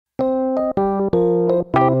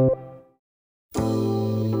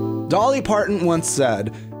Dolly Parton once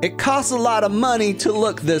said, "It costs a lot of money to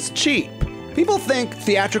look this cheap." People think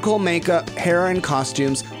theatrical makeup, hair, and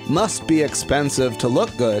costumes must be expensive to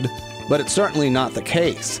look good, but it's certainly not the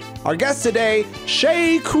case. Our guest today,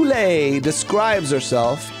 Shea Couleé, describes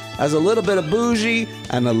herself as a little bit of bougie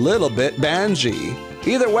and a little bit Banjee.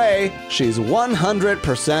 Either way, she's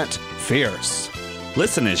 100% fierce.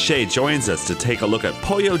 Listen as Shea joins us to take a look at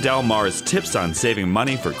Pollo Del Mar's tips on saving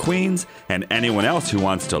money for queens and anyone else who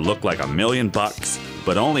wants to look like $1,000,000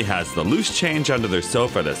 but only has the loose change under their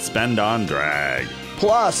sofa to spend on drag.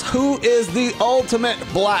 Plus, who is the ultimate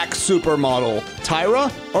black supermodel, Tyra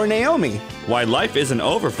or Naomi? Why life isn't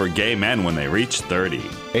over for gay men when they reach 30.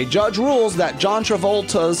 A judge rules that John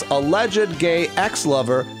Travolta's alleged gay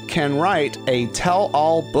ex-lover can write a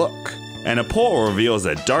tell-all book. And a poll reveals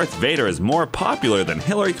that Darth Vader is more popular than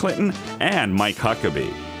Hillary Clinton and Mike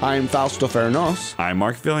Huckabee. I'm Fausto Fernos. I'm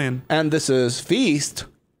Mark Villian. And this is Feast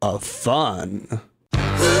of Fun.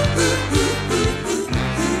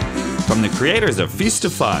 From the creators of Feast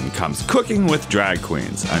of Fun comes Cooking with Drag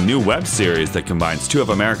Queens, a new web series that combines two of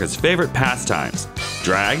America's favorite pastimes,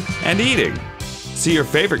 drag and eating. See your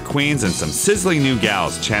favorite queens and some sizzling new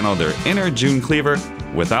gals channel their inner June Cleaver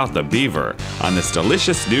without the beaver on this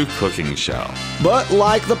delicious new cooking show. But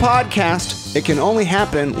like the podcast, it can only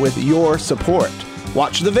happen with your support.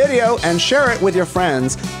 Watch the video and share it with your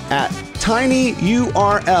friends at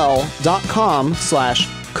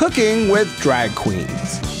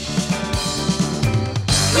tinyurl.com/cookingwithdragqueens.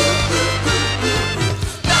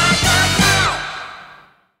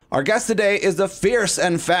 Our guest today is the fierce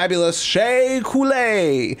and fabulous Shea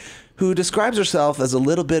Couleé, who describes herself as a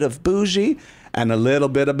little bit of bougie and a little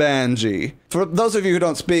bit of Banjee. For those of you who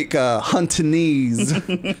don't speak Huntonese,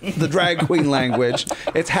 the drag queen language,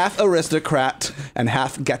 it's half aristocrat and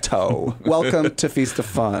half ghetto. Welcome to Feast of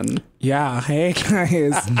Fun. Yeah, hey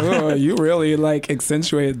guys. Oh, you really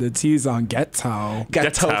accentuated the T's on ghetto.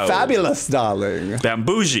 Ghetto fabulous, darling.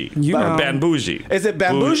 Bambougie. You know. Bambougie. Is it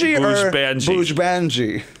Bambougie or Banjee? Bouge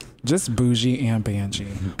Banjee? Just bougie and Banjee.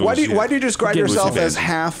 Why do you describe Bougie yourself as Banjee.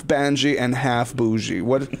 half Banjee and half bougie?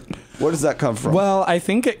 What does that come from? Well, I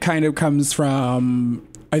think it kind of comes from,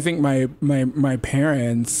 I think my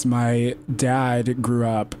parents, my dad grew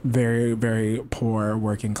up very, very poor,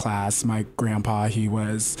 working class. My grandpa, he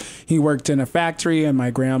worked in a factory, and my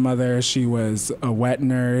grandmother, she was a wet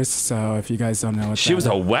nurse. So if you guys don't know what She was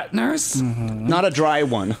a wet nurse? Mm-hmm. Not a dry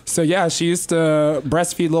one. So yeah, she used to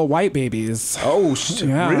breastfeed little white babies. Oh,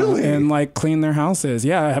 Yeah, really? and clean their houses.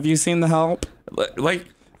 Yeah, have you seen The Help?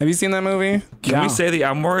 Have you seen that movie? Can we say the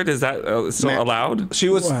M word? Is that still allowed? She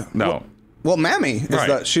was No. Well, Mammy,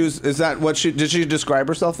 Right. is that what did she describe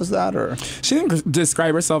herself as that, or? She didn't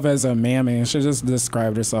describe herself as a mammy. She just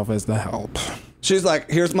described herself as the help. She's like,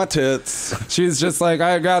 here's my tits. She's just like,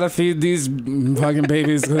 I gotta feed these fucking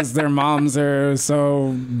babies because their moms are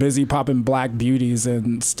so busy popping black beauties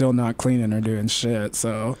and still not cleaning or doing shit.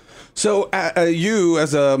 So you,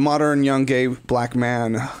 as a modern young gay black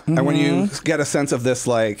man, and when you get a sense of this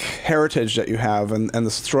heritage that you have and the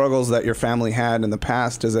struggles that your family had in the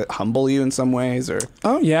past, does it humble you in some ways, or?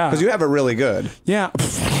 Oh yeah, Because you have it really good. Yeah.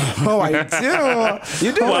 Oh, I do.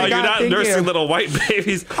 You do. Well, you're not nursing little white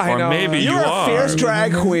babies, I or know. maybe you You're a are. fierce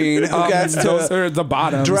drag queen who gets those to are the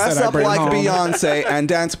bottoms. dress that I up bring like home. Beyonce and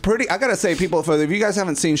dance pretty. I gotta say, people, if you guys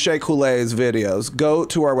haven't seen Shea Couleé's videos, go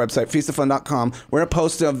to our website, feastoffun.com. We're gonna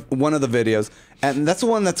post one of the videos, and that's the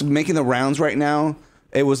one that's making the rounds right now.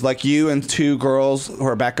 It was like you and two girls who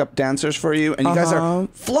are backup dancers for you, and you guys are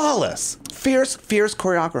flawless. Fierce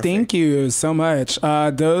choreography. Thank you so much.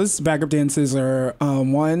 Those backup dances are,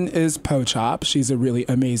 one is Po Chop. She's a really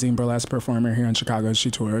amazing burlesque performer here in Chicago.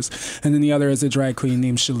 She tours. And then the other is a drag queen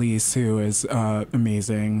named Shalise, who is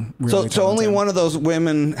amazing. Really So only talented. one of those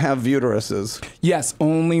women have uteruses. Yes,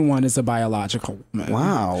 only one is a biological woman.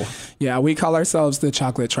 Wow. Yeah, we call ourselves the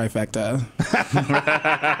chocolate trifecta.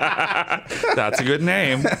 That's a good name.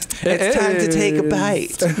 It's time to take a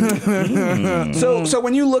bite. So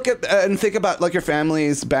when you look at and think about your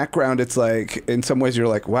family's background, it's like in some ways you're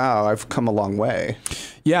like, wow, I've come a long way.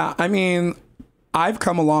 Yeah, I mean, I've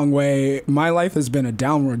come a long way. My life has been a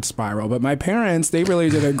downward spiral, but my parents, they really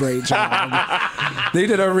did a great job. They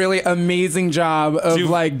did a really amazing job of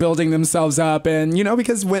building themselves up. And,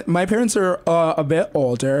 because my parents are a bit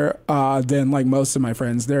older than most of my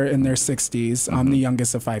friends. They're in their 60s. I'm the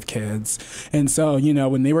youngest of 5 kids. And so,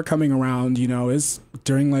 when they were coming around, it's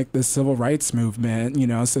during the civil rights movement,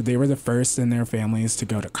 so they were the first in their families to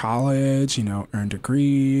go to college, earn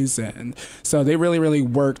degrees. And so they really, really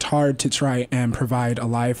worked hard to try and provide a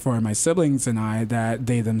life for my siblings and I that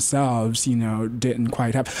they themselves, you know, didn't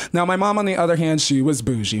quite have. Now, my mom, on the other hand, she was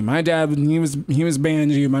bougie. My dad, he was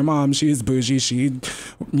Banjee. My mom, she was bougie. She,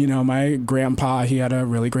 you know, my grandpa, he had a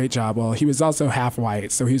really great job. Well, he was also half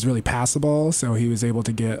white, so he was really passable. So he was able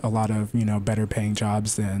to get a lot of, you know, better paying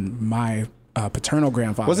jobs than my paternal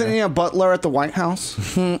grandfather. Wasn't he a butler at the White House?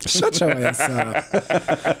 Shut your ass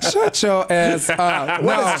up. Shut your ass up.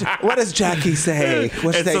 What does Jackie say?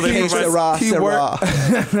 What's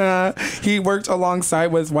He worked alongside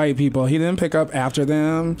with white people. He didn't pick up after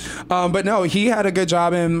them. But no, he had a good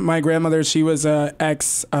job. And my grandmother, she was a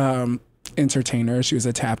ex entertainer. She was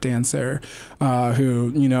a tap dancer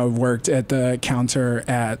who, you know, worked at the counter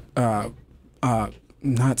at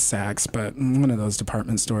not Saks, but one of those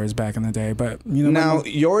department stores back in the day. But, you know, now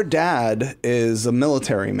your dad is a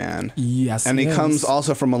military man. Yes, and he comes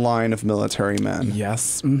also from a line of military men.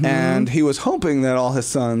 Yes, and he was hoping that all his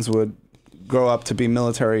sons would grow up to be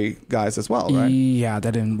military guys as well, right? Yeah,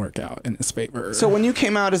 that didn't work out in his favor. So when you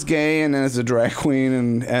came out as gay and as a drag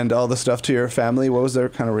queen and all the stuff to your family, what was their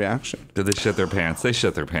kind of reaction? Did they shit their pants? They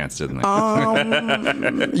shit their pants, didn't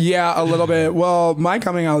they? Yeah, a little bit. Well, my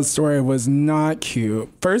coming out story was not cute.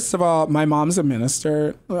 First of all, my mom's a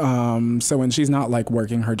minister. So when she's not like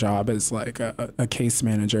working her job as like a case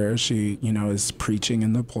manager, she, you know, is preaching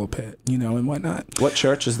in the pulpit, you know, and whatnot. What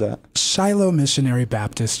church is that? Shiloh Missionary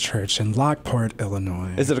Baptist Church in Lockport,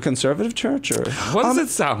 Illinois. Is it a conservative church or what does it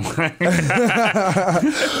sound like?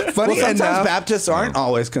 Funny sometimes enough, Baptists aren't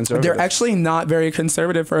always conservative. they're actually not very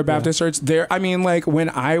conservative for a Baptist church. I mean, like when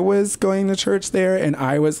I was going to church there and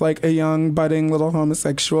I was like a young budding little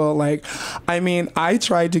homosexual, like, I mean, I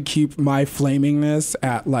tried to keep my flamingness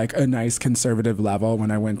at like a nice conservative level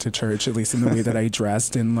when I went to church, at least in the way that I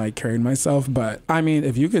dressed and like carried myself. But I mean,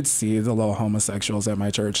 if you could see the little homosexuals at my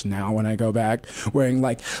church now when I go back wearing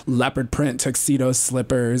like leopard print tuxedo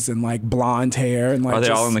slippers and like blonde hair and like, are they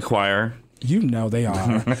all in the choir? You know they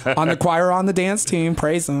are. On the choir, on the dance team,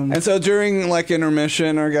 praise them. And so during like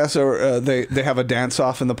intermission, I guess, or they have a dance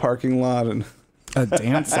off in the parking lot and a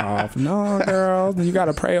dance off. No, girl, you got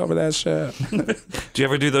to pray over that shit. Do you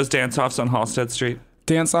ever do those dance offs on Halstead Street?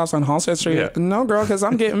 Dance offs on Halstead Street? Yeah. No, girl, because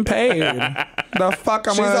I'm getting paid. The fuck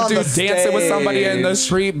I'm gonna do dancing with somebody in the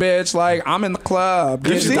street, bitch? Like, I'm in the club.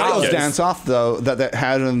 You've seen those dance off though that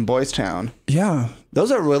had in Boys Town. Yeah. Those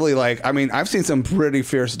are really like, I mean, I've seen some pretty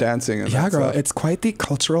fierce dancing in Yeah, that girl, stuff. It's quite the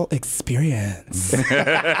cultural experience.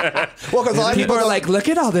 Well, because a lot of people are like, look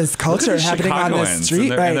at all this culture happening on the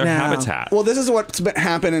street right now. Habitat. Well, this is what's been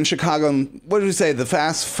happened in Chicago. What did we say? The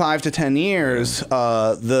past 5 to 10 years,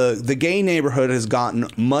 the gay neighborhood has gotten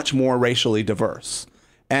much more racially diverse.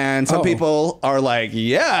 And some people are like,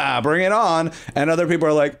 yeah, bring it on. And other people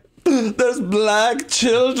are like, there's black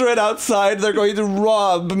children outside. They're going to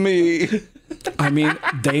rob me. I mean,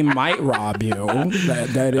 they might rob you.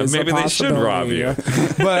 That is maybe a they should rob you.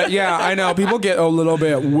 But yeah, I know people get a little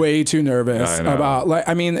bit way too nervous about, like,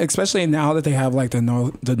 I mean, especially now that they have like the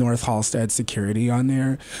North Halstead security on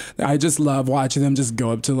there. I just love watching them just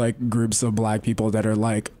go up to like groups of black people that are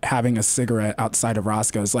like having a cigarette outside of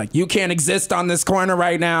Roscoe's. Like, you can't exist on this corner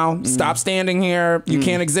right now. Stop standing here. You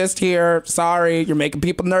can't exist here. Sorry, you're making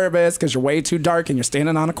people nervous because you're way too dark and you're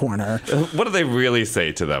standing on a corner. What do they really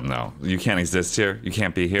say to them though? You can't exist here. You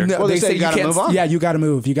can't be here. No, well, they say you gotta move on. Yeah, you gotta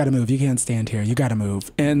move. You gotta move. You can't stand here. You gotta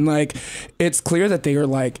move. And like, it's clear that they are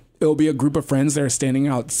like, it'll be a group of friends that are standing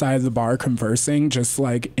outside of the bar conversing, just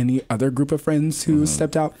like any other group of friends who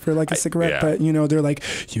stepped out for like a cigarette. But you know, they're like,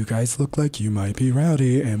 you guys look like you might be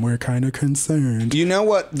rowdy, and we're kind of concerned. You know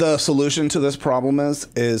what the solution to this problem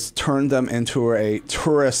is turn them into a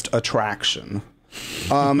tourist attraction.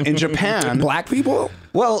 In Japan, Black people?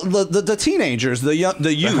 Well, the teenagers, the youth, The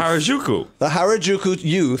Harajuku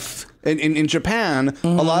youth in Japan, a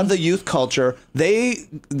lot of the youth culture,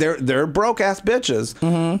 they're broke ass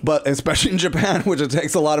bitches, but especially in Japan, which it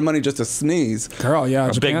takes a lot of money just to sneeze. Girl, yeah,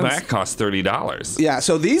 A Big Mac costs $30. Yeah,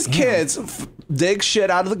 so these kids dig shit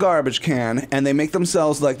out of the garbage can, and they make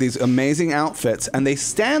themselves like these amazing outfits, and they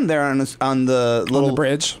stand there on the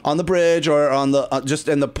bridge or on the just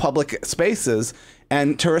in the public spaces.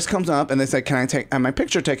 And tourists comes up and they say, "Can I have my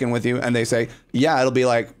picture taken with you?" And they say, "Yeah, it'll be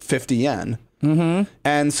like 50 yen."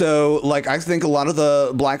 And so, like, I think a lot of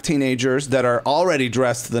the black teenagers that are already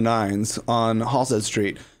dressed to the nines on Halstead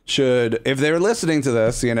Street should, if they're listening to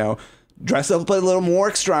this, you know, dress up a little more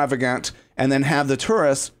extravagant, and then have the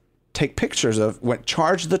tourists take pictures of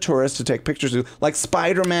charge the tourists to take pictures of, like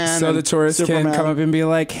Spider-Man. So the tourists Superman can come up and be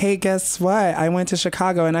like, "Hey, guess what? I went to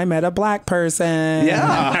Chicago and I met a black person."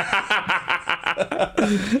 Yeah.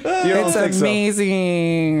 It's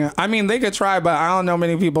amazing. I mean, they could try, but I don't know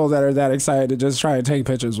many people that are that excited to just try to take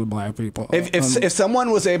pictures with black people. If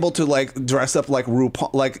someone was able to like dress up like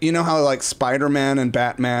RuPaul, like you know how like Spider-Man and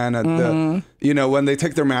Batman at the, you know, when they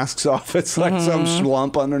take their masks off, it's like some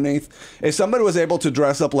schlump underneath. If somebody was able to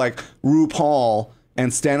dress up like RuPaul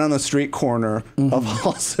and stand on the street corner of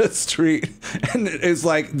Halsted Street, and it's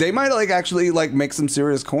like they might like actually like make some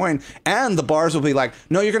serious coin, and the bars will be like,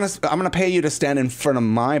 no, I'm gonna pay you to stand in front of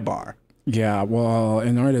my bar. Yeah, well,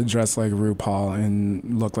 in order to dress like RuPaul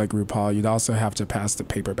and look like RuPaul, you'd also have to pass the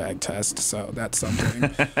paper bag test. So that's something you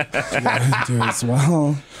gotta do as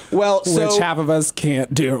well. Well, which half of us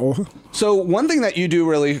can't do. So one thing that you do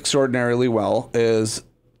really extraordinarily well is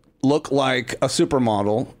look like a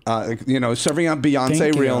supermodel, you know, serving up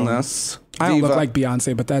Beyonce realness. I don't look like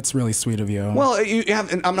Beyonce, but that's really sweet of you. Well, you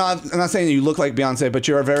have. I'm not saying you look like Beyonce, but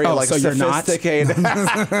you're a very like sophisticated.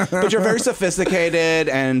 But you're very sophisticated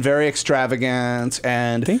and very extravagant.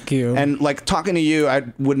 And thank you. And like talking to you, I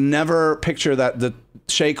would never picture that the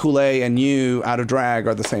Shea Couleé and you out of drag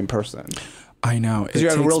are the same person. I know. You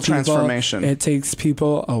have a real transformation. It takes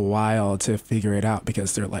people a while to figure it out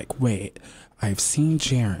because they're like, wait, I've seen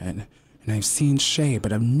Jaren and I've seen Shea,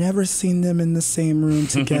 but I've never seen them in the same room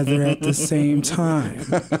together at the same time.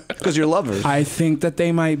 Because you're lovers. I think that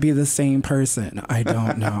they might be the same person. I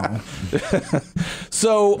don't know.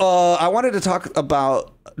 So I wanted to talk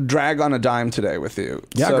about drag on a dime today with you.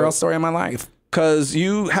 Yeah, girl story of my life. Because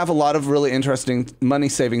you have a lot of really interesting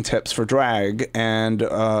money-saving tips for drag. And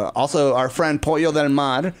also our friend Pollo Del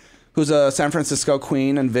Mar, who's a San Francisco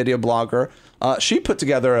queen and video blogger, she put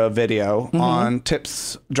together a video on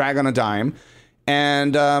tips, drag on a dime.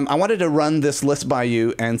 And I wanted to run this list by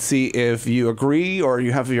you and see if you agree or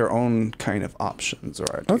you have your own kind of options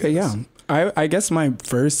or ideas. Okay, yeah. I guess my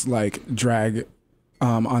first like drag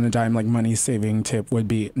on a dime, like money saving tip would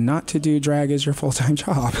be not to do drag as your full-time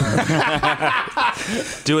job.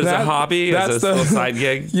 Do it as a hobby, as a little side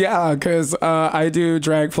gig. Yeah, because I do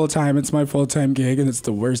drag full-time. It's my full-time gig, and it's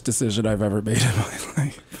the worst decision I've ever made in my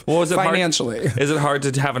life. Well, is it financially? Is it hard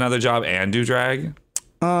to have another job and do drag?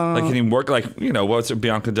 Like, can you work, like, you know, what's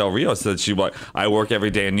Bianca Del Rio said? She like, I work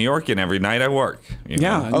every day in New York and every night I work. You know?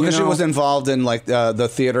 Yeah. Oh, because she was involved in like the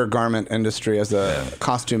theater garment industry as a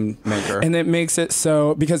costume maker. And it makes it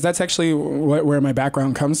so, because that's actually where my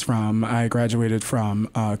background comes from. I graduated from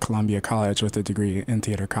Columbia College with a degree in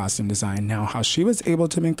theater costume design. Now, how she was able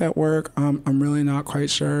to make that work, I'm really not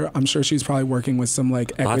quite sure. I'm sure she's probably working with some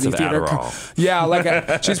like equity theater. Yeah,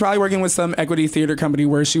 like she's probably working with some equity theater company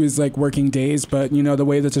where she was like working days, but you know,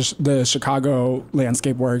 the way that the Chicago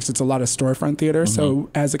landscape works, it's a lot of storefront theater. So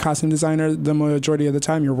as a costume designer, the majority of the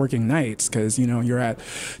time you're working nights because, you know, you're at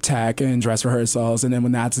tech and dress rehearsals. And then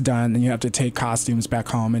when that's done, then you have to take costumes back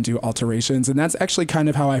home and do alterations. And that's actually kind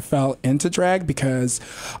of how I fell into drag, because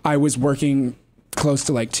I was working close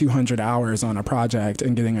to like 200 hours on a project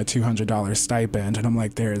and getting a $200 stipend. And I'm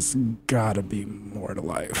like, there's gotta be more to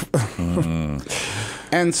life.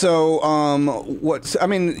 And so,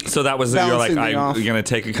 so that was, you're like, you're going to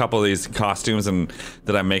take a couple of these costumes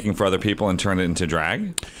that I'm making for other people and turn it into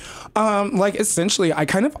drag? Like essentially I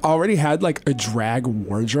kind of already had like a drag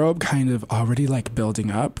wardrobe kind of already like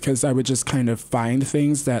building up, because I would just kind of find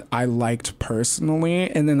things that I liked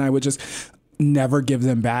personally, and then I would just never give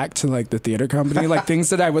them back to like the theater company, like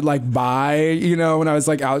things that I would like buy, you know, when I was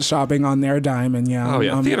like out shopping on their dime. And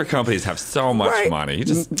theater companies have so much money. You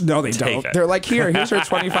just no, they don't. They're like, here's your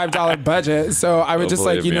 $25 budget. So I would just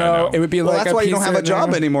like, you know, it would be like that's why you don't have a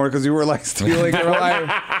job anymore, because you were like stealing.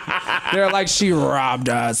 They're like, she robbed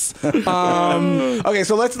us. Okay,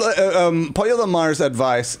 so let's Pollo Del Mar's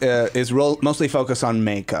advice is mostly focused on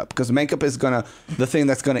makeup, because makeup is the thing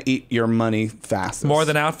that's gonna eat your money fastest. More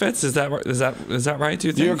than outfits? Is that right? Do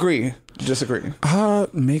you think? Do you agree? Disagree?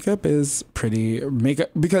 Makeup is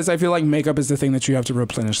because I feel like makeup is the thing that you have to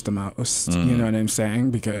replenish the most. You know what I'm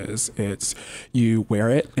saying? Because it's, you wear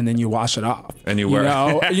it and then you wash it off. And you wear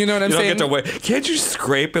it. You know what I'm saying? Don't get to can't you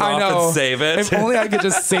scrape it off and save it? If only I could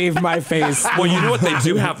just save my face. Well, you know what they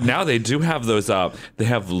do have now? They do have those, they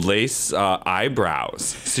have lace eyebrows.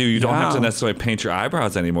 So you don't have to necessarily paint your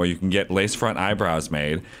eyebrows anymore. You can get lace front eyebrows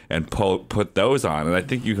made and put those on. And I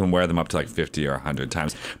think you can wear them up to like 50 or 100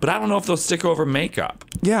 times. But I don't know if they'll stick over makeup.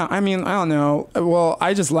 Yeah, I mean, I don't know. Well,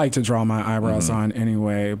 I just like to draw my eyebrows on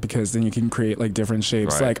anyway, because then you can create like different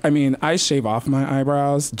shapes. Right. Like, I mean, I shave off my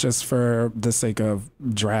eyebrows just for the sake of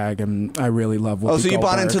drag, and I really love Whoopi so you Goldberg.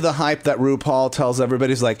 bought into the hype that RuPaul tells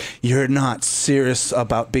everybody, is like, you're not serious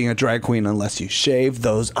about being a drag queen unless you shave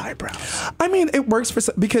those eyebrows. I mean, it works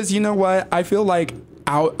because you know what? I feel like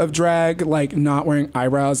out of drag, like not wearing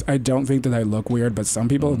eyebrows, I don't think that I look weird, but some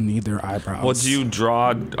people need their eyebrows. Well, do you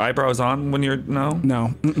draw eyebrows on when you're No.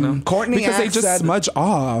 No. Courtney Because they Axe just said, smudge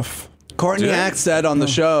off. Courtney Did? Axe said on the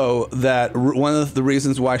show that one of the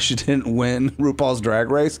reasons why she didn't win RuPaul's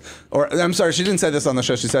Drag Race, or I'm sorry, she didn't say this on the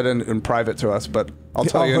show. She said it in private to us, but I'll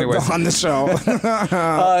tell you anyways. On the show.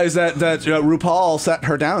 Is that RuPaul sat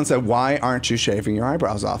her down and said, "Why aren't you shaving your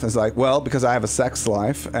eyebrows off?" It's like, well, because I have a sex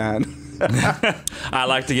life and. I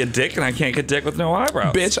like to get dick, and I can't get dick with no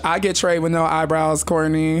eyebrows. Bitch, I get Trey with no eyebrows,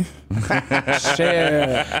 Courtney.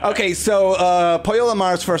 Shit. Okay, so Pollo Del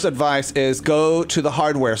Mar's first advice is go to the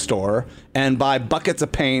hardware store and buy buckets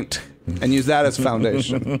of paint and use that as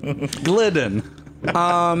foundation. Glidden.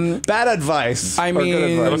 Bad advice. I or good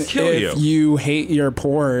mean, advice? It'll kill if you hate your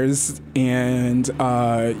pores and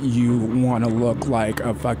you want to look like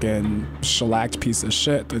a fucking shellacked piece of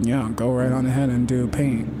shit, then yeah, go right on ahead and do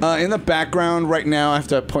paint. In the background right now, I have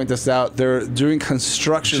to point this out. They're doing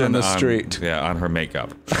construction on the street. Yeah, on her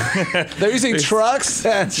makeup. They're using trucks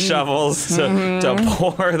and Shovels to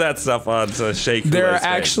pour that stuff onto Shea Couleé's They're face.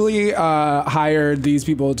 actually hired these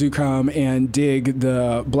people to come and dig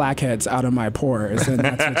the blackheads out of my pores, and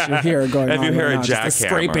that's what you hear going on. If you hear right a now, just the jackhammer,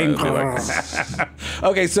 scraping. it'd be like-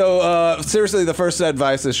 Okay, so seriously, the first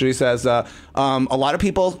advice is she says a lot of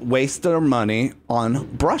people waste their money on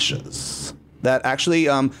brushes. That actually,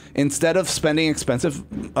 instead of spending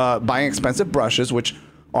buying expensive brushes, which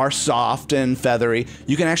are soft and feathery,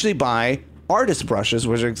 you can actually buy artist brushes,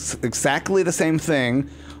 which are exactly the same thing.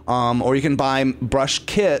 Or you can buy brush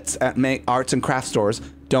kits at arts and craft stores.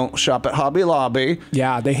 Don't shop at Hobby Lobby.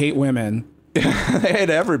 Yeah, they hate women. They hate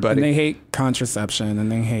everybody. And they hate contraception,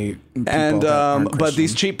 and they hate people And that aren't but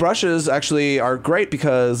these Christian. cheap brushes actually are great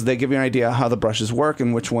because they give you an idea how the brushes work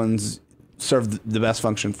and which ones serve the best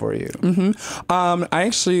function for you.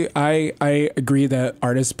 I agree that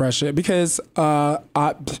artists brush it because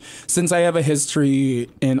since I have a history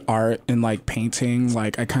in art and like painting,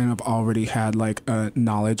 like I kind of already had like a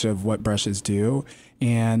knowledge of what brushes do.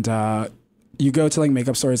 And you go to like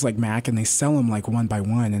makeup stores like MAC and they sell them like one by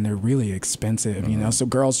one and they're really expensive, you know? So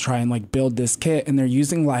girls try and like build this kit and they're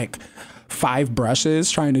using like 5 brushes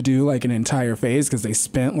trying to do like an entire face because they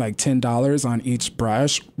spent like $10 on each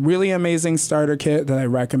brush. Really amazing starter kit that I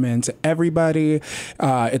recommend to everybody.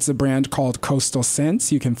 It's a brand called Coastal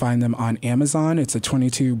Scents. You can find them on Amazon. It's a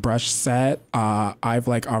 22 brush set. I've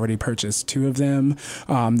like already purchased 2 of them.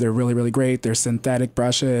 They're really, really great. They're synthetic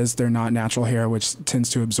brushes. They're not natural hair, which tends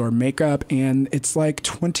to absorb makeup. And it's like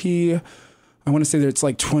I want to say that it's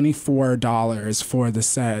like $24 for the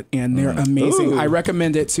set, and they're amazing. Ooh. I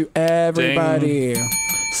recommend it to everybody.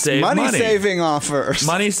 Save Money saving offers.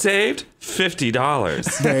 Money saved,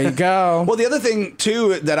 $50. There you go. Well, the other thing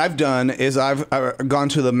too that I've done is I've gone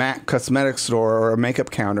to the MAC cosmetics store or a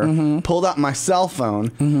makeup counter, pulled out my cell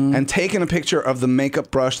phone, and taken a picture of the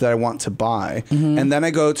makeup brush that I want to buy, and then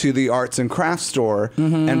I go to the arts and crafts store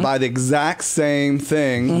and buy the exact same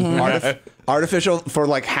thing, artificial for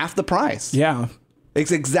like half the price. Yeah.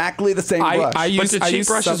 It's exactly the same brush. But do cheap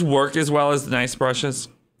brushes work as well as nice brushes?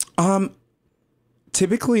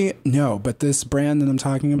 Typically, no, but this brand that I'm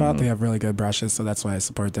talking about, they have really good brushes, so that's why I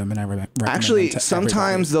support them and I recommend Actually, them to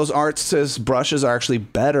sometimes everybody. those artist brushes are actually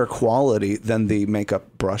better quality than the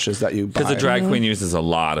makeup brushes that you buy. Because a drag queen uses a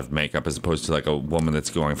lot of makeup as opposed to like a woman that's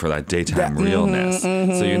going for that daytime realness.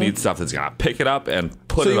 So you need stuff that's gonna pick it up and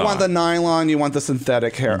put it on. So you want the nylon, you want the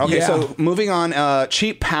synthetic hair. Okay, Yeah. so moving on,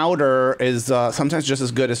 cheap powder is sometimes just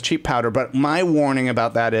as good as cheap powder, but my warning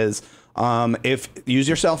about that is if use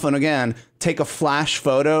your cell phone again, take a flash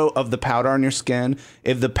photo of the powder on your skin.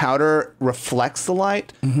 If the powder reflects the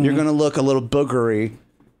light, you're going to look a little boogery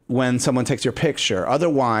when someone takes your picture.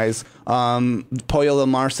 Otherwise, Pollo Del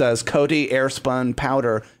Mar says Coty Airspun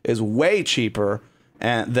powder is way cheaper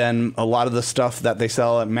than a lot of the stuff that they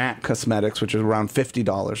sell at MAC Cosmetics, which is around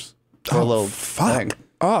 $50 for a little thing.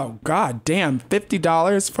 Oh, god damn.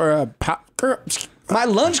 $50 for a powder. My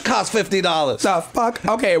lunch costs $50. The fuck?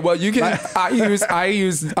 Okay, well you can. I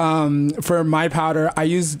use for my powder. I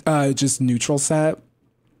use just neutral set.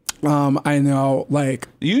 I know, like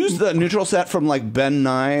Use the neutral set from like Ben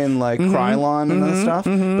Nye and like Krylon and that stuff,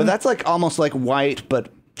 but that's like almost like white but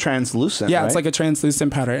translucent. Yeah, right? it's like a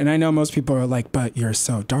translucent powder. And I know most people are like, but you're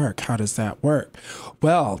so dark. How does that work?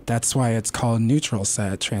 Well, that's why it's called neutral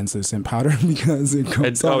set translucent powder, because it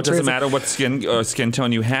goes it doesn't matter what skin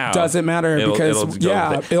tone you have. Doesn't matter because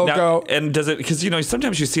it'll go. And does it? Because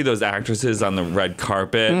sometimes you see those actresses on the red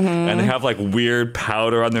carpet and they have like weird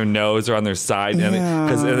powder on their nose or on their side, and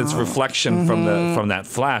because it's reflection from that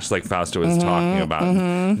flash, like Fausto was talking about.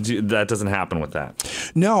 That doesn't happen with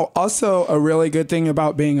that. No. Also, a really good thing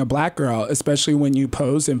about being a black girl, especially when you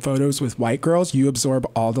pose in photos with white girls, you absorb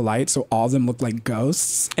all the light, so all of them look like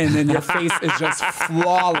ghosts. And then your face is just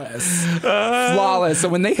flawless. Flawless. So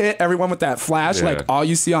when they hit everyone with that flash, like all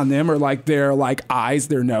you see on them are like their like eyes,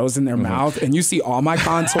 their nose, and their mouth. And you see all my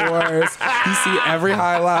contours. You see every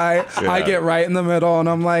highlight. Yeah. I get right in the middle and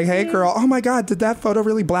I'm like, hey girl, oh my God, did that photo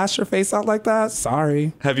really blast your face out like that?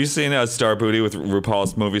 Sorry. Have you seen Star Booty with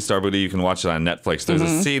RuPaul's movie Star Booty? You can watch it on Netflix. There's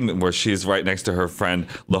a scene where she's right next to her friend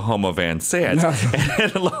Lahoma Van Sant.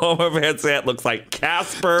 And Lahoma Van Sant looks like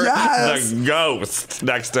Casper the ghost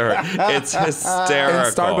next to her. It's hysterical.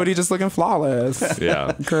 And Star Booty just looking flawless.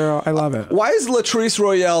 Yeah. Girl, I love it. Why is Latrice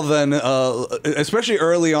Royale then, especially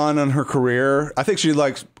early on in her career, I think she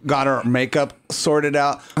like got her makeup sorted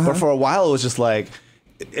out, but for a while it was just like,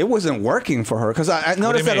 it wasn't working for her. Because I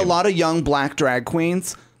noticed that a lot of young black drag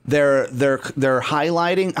queens, they're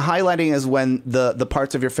highlighting is when the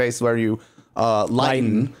parts of your face where you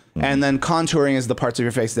lighten. And then contouring is the parts of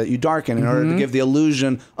your face that you darken in order to give the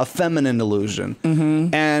illusion, a feminine illusion.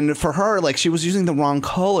 And for her, like, she was using the wrong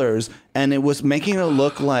colors, and it was making it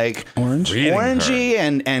look like orangey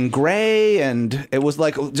and gray, and it was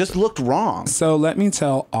like, just looked wrong. So let me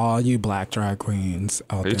tell all you black drag queens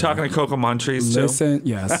out there. Are you talking to Coco Montrese too? Listen,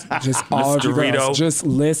 yes. Just all of you girls. Just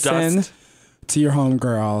listen to your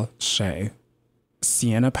homegirl, Shea.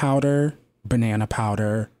 Sienna powder, banana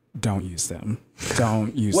powder, don't use them.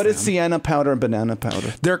 Don't use them. What is sienna powder and banana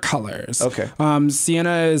powder? They're colors. Okay.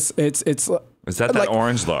 Sienna is Is that like,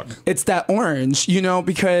 orange look? It's that orange,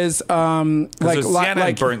 because like sienna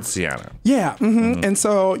and burnt sienna. Yeah, and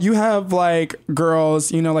so you have like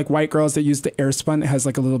girls, like white girls that use the Airspun. It has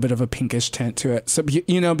like a little bit of a pinkish tint to it. So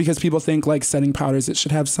because people think like setting powders, it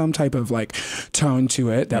should have some type of like tone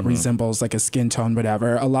to it that resembles like a skin tone,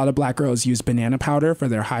 whatever. A lot of black girls use banana powder for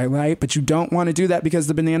their highlight, but you don't want to do that because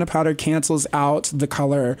the banana powder cancels out the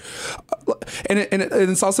color, and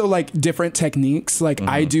it's also like different techniques. Like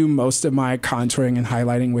I do most of my contouring and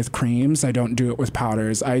highlighting with creams. I don't do it with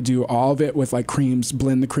powders. I do all of it with like creams,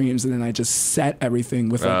 blend the creams, and then I just set everything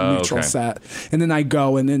with like neutral set. And then I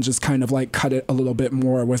go and then just kind of like cut it a little bit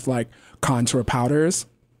more with like contour powders.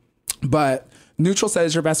 But neutral set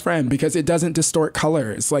is your best friend because it doesn't distort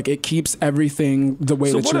colors. Like it keeps everything the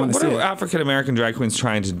way that you want to see it. What are African American drag queens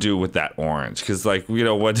trying to do with that orange? Because like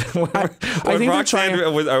what I think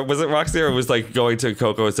Roxanne was it Roxanne or was like going to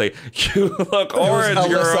Coco and say, "You look orange, girl."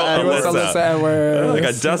 It was Alyssa Edwards.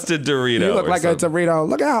 Like a dusted Dorito. You look like a Dorito.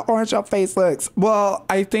 Look how orange your face looks. Well,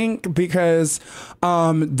 I think because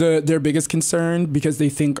their biggest concern, because they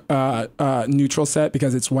think neutral set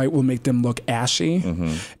because it's white will make them look ashy.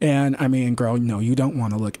 And I mean, girl, no, you don't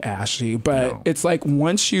want to look ashy, but it's like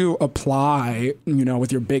once you apply,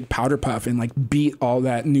 with your big powder puff and like beat all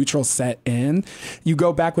that neutral set in, you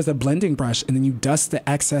go back with a blending brush and then you dust the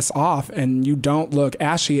excess off and you don't look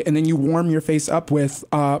ashy, and then you warm your face up with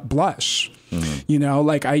blush.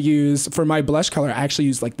 Like I use for my blush color, I actually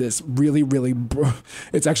use like this really, really,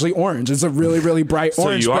 it's actually orange. It's a really, really bright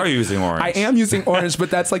orange. So you are using orange. I am using orange, but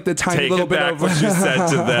that's like the tiny little bit of what you said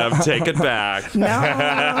to them. Take it back. No.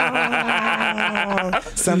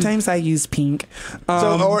 Sometimes I use pink.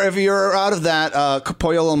 Or if you're out of that,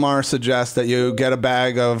 Pollo Del Mar suggests that you get a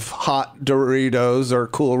bag of hot Doritos or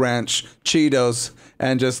Cool Ranch Cheetos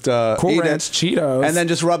and just Cool eat Ranch it, Cheetos, and then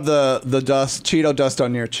just rub the Cheeto dust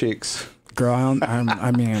on your cheeks. Girl,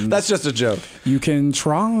 I mean, that's just a joke. You can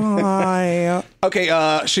try. Okay,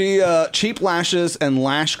 cheap lashes and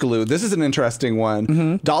lash glue. This is an interesting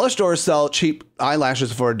one. Dollar stores sell cheap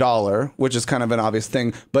eyelashes for $1, which is kind of an obvious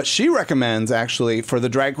thing. But she recommends actually for the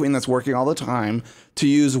drag queen that's working all the time to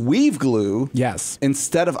use weave glue. Yes.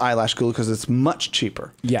 Instead of eyelash glue because it's much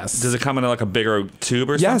cheaper. Yes. Does it come in like a bigger tube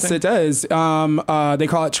or something? Yes, it does. They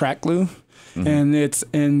call it track glue. And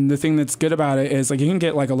the thing that's good about it is like you can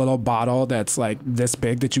get like a little bottle that's like this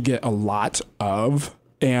big that you get a lot of,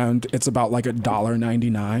 and it's about like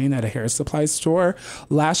 $1.99 at a hair supply store.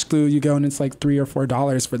 Lash glue, you go and it's like $3 or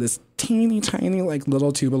 $4 for this teeny tiny like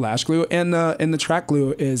little tube of lash glue, and the track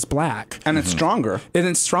glue is black and it's stronger. And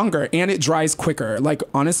it's stronger and it dries quicker. Like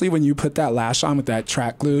honestly, when you put that lash on with that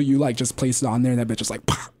track glue, you like just place it on there and that bitch is like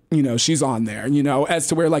you know, she's on there, you know, as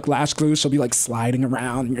to where like lash glue, she'll be like sliding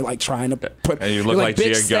around and you're like trying to put, and you look like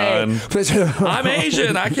Gia Gunn. I'm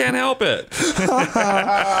Asian, I can't help it.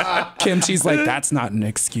 Kimchi's like, that's not an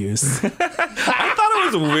excuse. I thought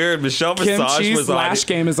it was weird. Michelle Visage Kimchi's was on lash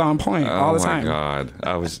game is on point all the time. Oh my God.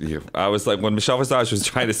 I was like, when Michelle Visage was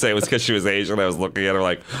trying to say it was because she was Asian, I was looking at her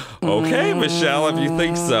like, okay, Michelle, if you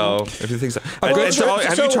think so.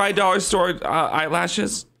 Have you tried dollar store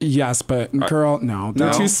eyelashes? Yes, but girl, no,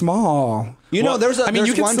 they're too small. You know, there's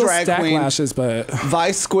you can one still drag stack queen, lashes, but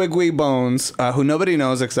Vice Squiggly Bones, who nobody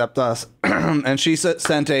knows except us, and she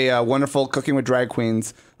sent a wonderful Cooking with Drag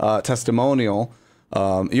Queens testimonial.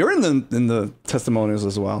 You're in the testimonials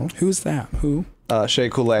as well. Who's that? Who? Shea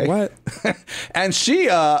Couleé. What? And she,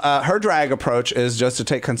 her drag approach is just to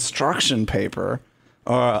take construction paper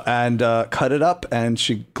and cut it up, and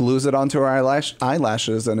she glues it onto her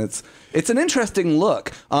eyelashes, and it's an interesting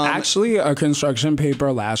look. Actually, a construction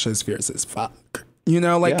paper lash is fierce as fuck. You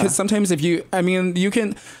know, like, because sometimes you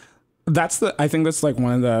can. I think that's like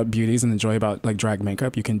one of the beauties and the joy about like drag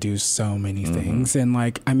makeup. You can do so many things. And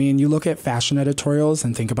like, I mean, you look at fashion editorials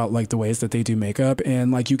and think about like the ways that they do makeup,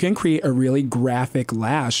 and like you can create a really graphic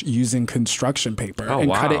lash using construction paper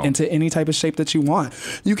cut it into any type of shape that you want.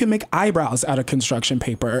 You can make eyebrows out of construction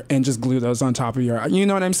paper and just glue those on top of your, you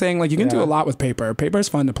know what I'm saying? Like you can do a lot with paper. Paper is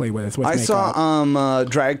fun to play with makeup. Saw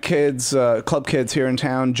drag kids, club kids here in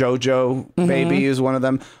town, JoJo Baby is one of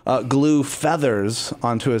them, glue feathers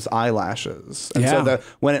onto his eyelashes. And so that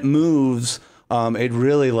when it moves, it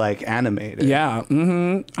really like animated. Yeah.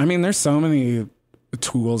 I mean, there's so many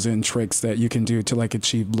tools and tricks that you can do to like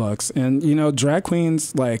achieve looks. And you know, drag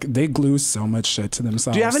queens, like they glue so much shit to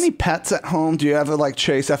themselves. Do you have any pets at home? Do you ever like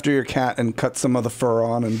chase after your cat and cut some of the fur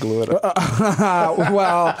on and glue it up?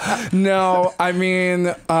 Well, no. I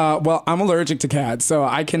mean, I'm allergic to cats, so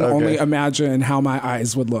I can only imagine how my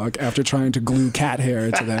eyes would look after trying to glue cat hair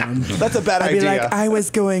to them. That's a bad idea. I'd be like, I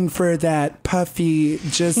was going for that puffy,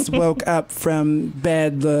 just woke up from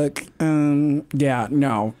bed look. Yeah,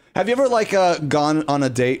 no. Have you ever like gone on a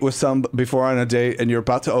date with before on a date, and you're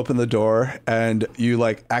about to open the door and you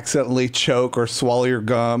like accidentally choke or swallow your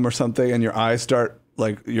gum or something, and your eyes start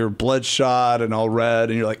like you're bloodshot and all red,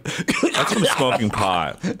 and you're like, that's from smoking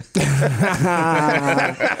pot. And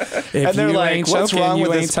they're like, what's wrong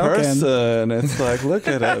with this person? It's like, look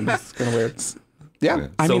at him. It's kind of weird. Yeah.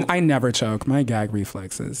 I mean, I never choke. My gag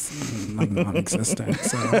reflex is like non-existent.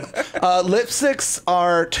 So. Lipsticks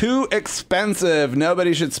are too expensive.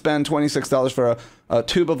 Nobody should spend $26 for a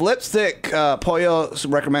tube of lipstick. Pollo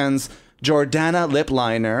recommends Jordana lip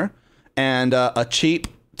liner and a cheap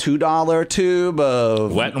 $2 tube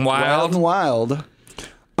of Wet n Wild. Wet n Wild.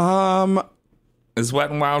 Is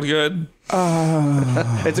Wet n Wild good?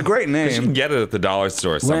 It's a great name. You can get it at the dollar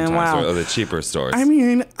store sometimes, or the cheaper stores. I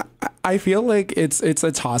mean, I feel like it's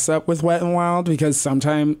a toss-up with Wet n Wild, because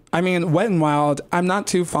sometimes, I mean, Wet n Wild, I'm not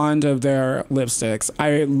too fond of their lipsticks.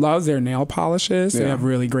 I love their nail polishes. They have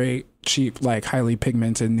really great, cheap, like highly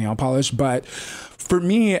pigmented nail polish. But for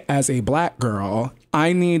me, as a black girl,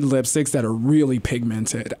 I need lipsticks that are really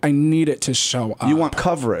pigmented. I need it to show up. You want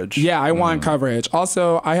coverage. Yeah, I want coverage.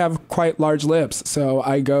 Also, I have quite large lips, so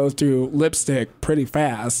I go through lipstick pretty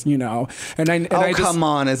fast, you know. Come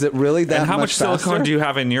on, is it really that much? And how much faster? silicone do you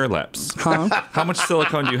have in your lips? Huh? How much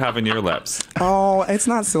silicone do you have in your lips? Oh, it's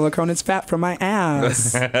not silicone, it's fat from my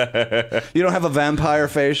ass. You don't have a vampire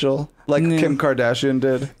facial like Kim Kardashian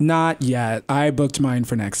did? Not yet. I booked mine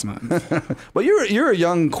for next month. Well, you're a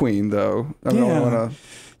young queen though. I don't want to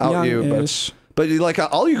out you, but you like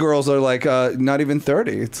all you girls are like not even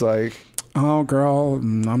 30. It's like, oh girl,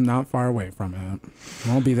 I'm not far away from it.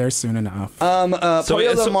 I'll be there soon enough. Pollo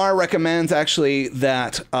Del Mar recommends actually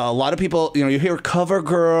that a lot of people, you hear cover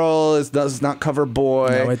girl does not cover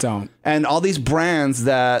boy. No, it don't. And all these brands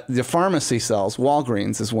that the pharmacy sells,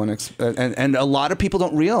 Walgreens is one, and a lot of people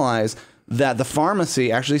don't realize that the pharmacy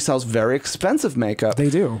actually sells very expensive makeup. They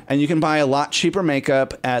do. And you can buy a lot cheaper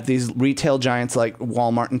makeup at these retail giants like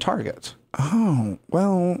Walmart and Target. Oh,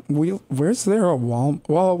 well, where's there a Walmart?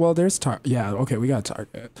 Well, there's Target. Yeah, okay, we got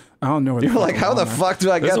Target. I don't know. You're like, how the fuck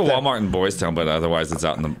do I get there? There's a Walmart in Boys Town, but otherwise it's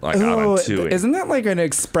out in the out on Toohey. Isn't that like an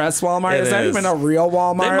express Walmart? Is that even a real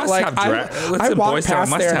Walmart? They must have I walk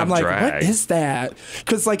past there and I'm like, what is that?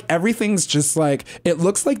 Because like everything's just like, it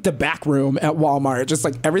looks like the back room at Walmart. Just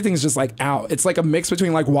like everything's just like out. It's like a mix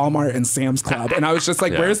between like Walmart and Sam's Club. And I was just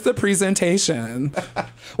like, where's the presentation?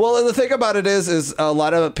 Well, the thing about it is a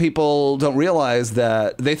lot of people don't realize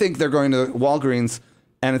that they think they're going to Walgreens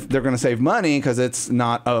and they're going to save money because it's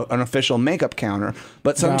not an official makeup counter.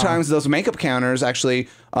 But sometimes those makeup counters actually,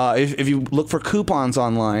 if you look for coupons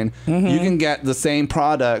online, you can get the same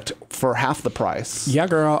product for half the price. Yeah,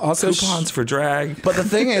 girl. Also, Coupons for drag. But the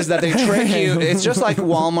thing is that they trick you. It's just like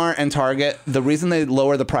Walmart and Target. The reason they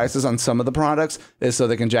lower the prices on some of the products is so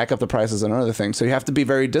they can jack up the prices on other things. So you have to be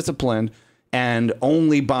very disciplined and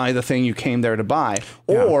only buy the thing you came there to buy.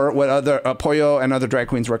 Yeah. Or what other Pollo and other drag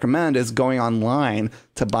queens recommend is going online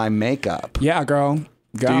to buy makeup. Yeah, girl.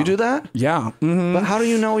 Do you do that? Yeah. But how do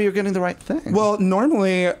you know you're getting the right thing? Well,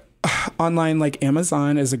 normally online, like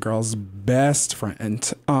Amazon is a girl's best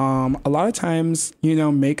friend. A lot of times,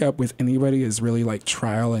 makeup with anybody is really like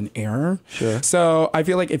trial and error. Sure. So I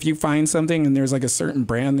feel like if you find something and there's like a certain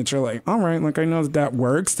brand that you're like, all right, like I know that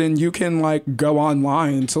works, then you can like go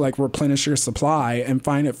online to like replenish your supply and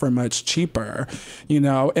find it for much cheaper,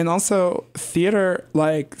 and also theater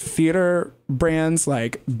brands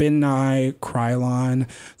like Ben Nye, Krylon,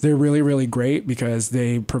 they're really, really great because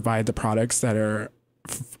they provide the products that are,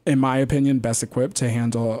 in my opinion, best equipped to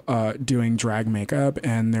handle doing drag makeup,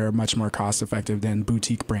 and they're much more cost effective than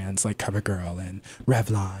boutique brands like CoverGirl and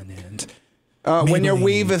Revlon and when your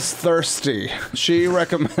weave is thirsty, she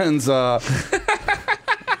recommends girl,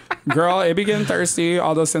 it be getting thirsty,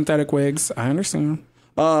 all those synthetic wigs. I understand.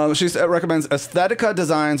 She recommends Aesthetica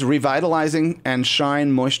Designs Revitalizing and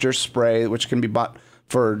Shine Moisture Spray, which can be bought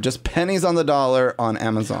for just pennies on the dollar on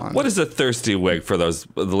Amazon. What is a thirsty wig for the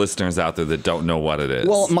listeners out there that don't know what it is?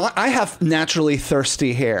 Well, I have naturally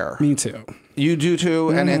thirsty hair. Me too. You do too,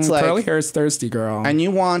 and it's like curly hair is thirsty, girl. And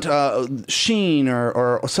you want sheen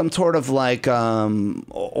or some sort of like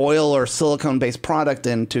oil or silicone based product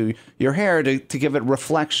into your hair to give it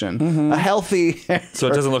reflection. A healthy hair. So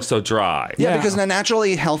it doesn't look so dry. Yeah, because the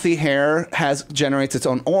naturally healthy hair generates its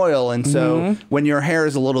own oil, and so when your hair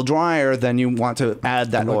is a little drier, then you want to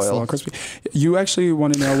add that It looks a oil. little crispy. You actually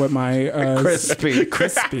want to know what my Crispy.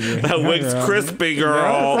 crispy. That wig's crispy,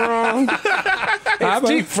 girl. It's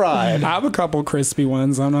deep fried. I have a couple crispy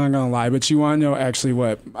ones. I'm not gonna lie, but you want to know actually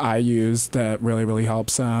what I use that really, really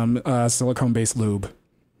helps? Silicone-based lube.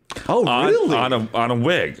 Oh, really? On a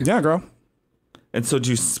wig. Yeah, girl. And so do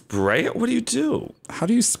you spray it? What do you do? How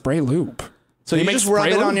do you spray lube? So you just rub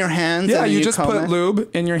it on your hands? Yeah, and you just comb put it? lube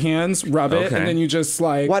in your hands, rub it, Okay. and then you just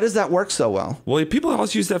like... Why does that work so well? Well, people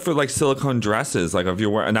always use that for like silicone dresses. Like if you're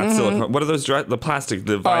wearing, not silicone, what are those the plastic,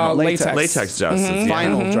 the vinyl? Latex. dresses. Yeah.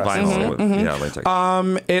 Vinyl dresses. Vinyl, yeah, latex.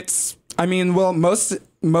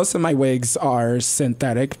 Most of my wigs are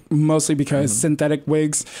synthetic, mostly because synthetic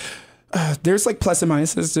wigs, there's like plus and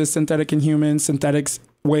minuses to synthetic and human. Synthetics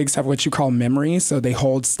wigs have what you call memory, so they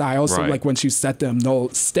hold style. So Right. like once you set them, they'll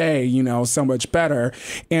stay, so much better.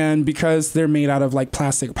 And because they're made out of like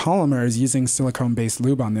plastic polymers, using silicone-based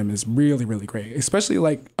lube on them is really, really great. Especially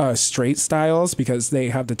like straight styles, because they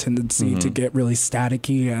have the tendency to get really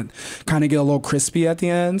staticky and kind of get a little crispy at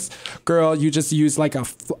the ends. Girl, you just use like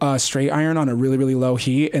a straight iron on a really, really low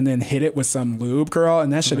heat and then hit it with some lube, girl,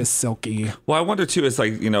 and that shit is silky. Well, I wonder too, it's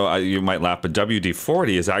like, you might laugh, but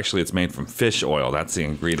WD-40 is actually, it's made from fish oil. That's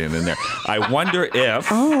the ingredient in there. I wonder if,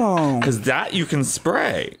 because that you can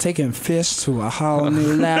spray. Taking fish to a whole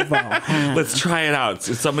new level. Huh? Let's try it out.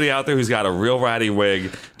 So somebody out there who's got a real ratty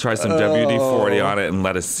wig, try some WD-40 on it and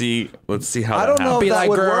let's see how I that don't know happens. if Be that like,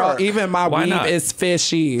 would girl, work. even my Why weave not? is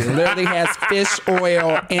fishy. Literally has fish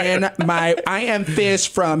oil in I am fish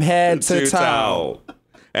from head to toe.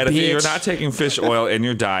 And if you're Bitch. not taking fish oil in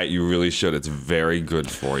your diet, you really should. It's very good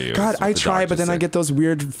for you. God, I try, but then I get those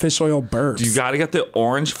weird fish oil burps. You got to get the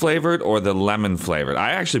orange flavored or the lemon flavored.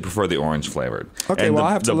 I actually prefer the orange flavored. Okay, and well, the,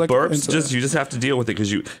 I have to the look burps. into it. You just have to deal with it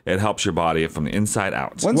because it helps your body from the inside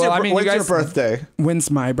out. When's Well, your you guys- birthday? When's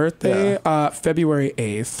my birthday? February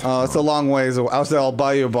 8th. Oh, it's a long ways away. I'll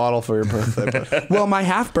buy you a bottle for your birthday. But Well, my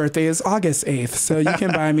half birthday is August 8th, so you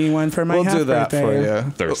can buy me one for my we'll half do that birthday. for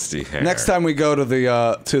you. Thirsty hair. Next time we go to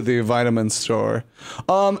the vitamin store.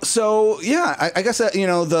 So yeah, I guess that,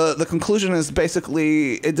 the conclusion is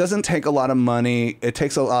basically it doesn't take a lot of money. It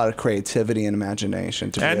takes a lot of creativity and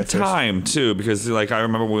imagination to be a and time too, because like I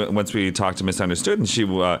remember once we talked to Misunderstood, and she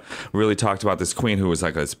really talked about this queen who was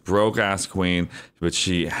like this broke ass queen, but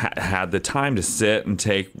she had the time to sit and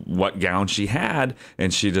take what gown she had,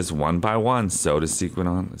 and she just one by one sewed a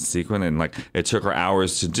sequin, and like it took her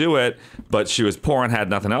hours to do it, but she was poor and had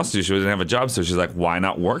nothing else to do. She didn't have a job, so she's like, why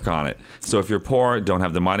not work on it? So if you're poor, don't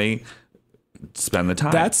have the money, spend the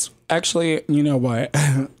time. That's actually, you know what?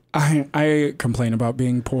 I complain about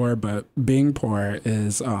being poor, but being poor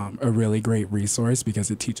is a really great resource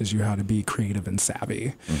because it teaches you how to be creative and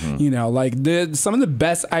savvy. You know, like some of the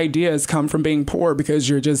best ideas come from being poor because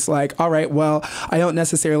you're just like, all right, well, I don't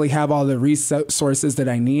necessarily have all the resources that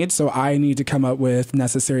I need, so I need to come up with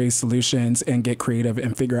necessary solutions and get creative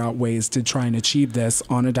and figure out ways to try and achieve this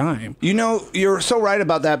on a dime. You know, you're so right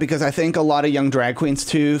about that because I think a lot of young drag queens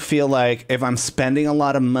too feel like if I'm spending a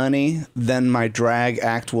lot of money, then my drag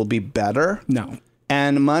act will be better. No.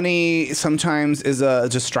 And money sometimes is a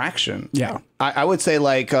distraction. Yeah. I would say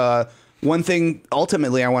like one thing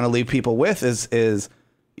ultimately I want to leave people with is,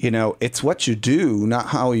 you know, it's what you do, not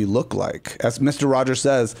how you look like. As Mr. Rogers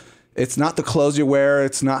says, it's not the clothes you wear.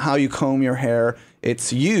 It's not how you comb your hair.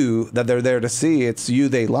 It's you that they're there to see. It's you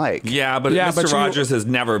they like. Yeah, but Mr. Rogers has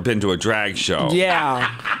never been to a drag show.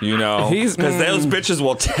 Yeah. You know? Because those bitches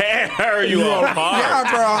will tear you apart.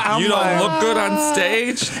 Yeah, girl. You don't look good on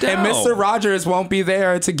stage? No. And Mr. Rogers won't be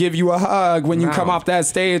there to give you a hug when you come off that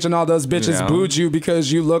stage and all those bitches booed you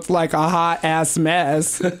because you looked like a hot ass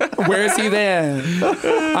mess. Where is he then?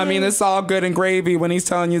 I mean, it's all good and gravy when he's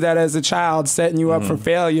telling you that as a child, setting you up for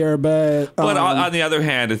failure. But on the other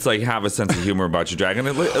hand, it's like have a sense of humor about your drag. And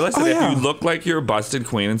listen, if you look like you're a busted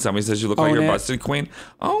queen and somebody says you look like you're a busted queen,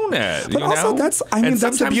 own it. But also, that's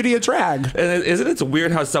the beauty of drag. And isn't it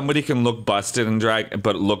weird how somebody can look busted in drag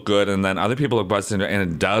but look good, and then other people look busted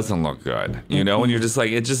and it doesn't look good, you know? And you're just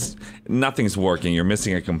like, nothing's working. You're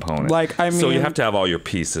missing a component. Like, I mean, so you have to have all your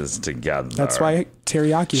pieces together. That's why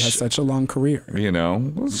Teriyaki has such a long career. You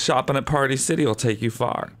know, shopping at Party City will take you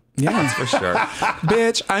far. Yeah, that's for sure.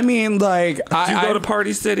 Bitch, I mean, like, do you go to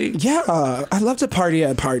Party City? Yeah, I love to party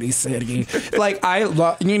at Party City. Like,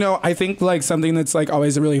 I think like something that's like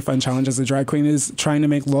always a really fun challenge as a drag queen is trying to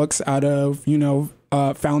make looks out of,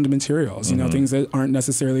 found materials, you know, things that aren't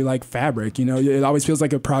necessarily like fabric. You know, it always feels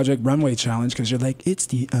like a Project Runway challenge because you're like, it's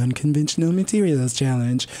the unconventional materials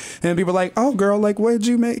challenge. And people are like, oh, girl, like, what did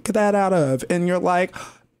you make that out of? And you're like,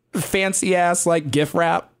 fancy ass, like, gift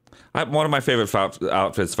wrap. One of my favorite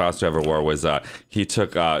outfits Fausto ever wore was he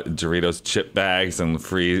took Doritos chip bags and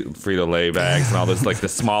Frito-Lay bags and all those, like the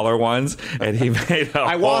smaller ones, and he made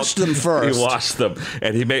I washed them first. He washed them,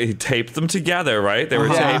 and he taped them together, right? They were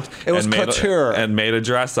taped. It was couture. And made a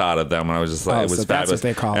dress out of them, and I was just like, it was so fabulous. That's what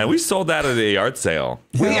they call and it. we sold that at a yard sale.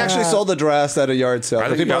 We actually sold the dress at a yard sale. I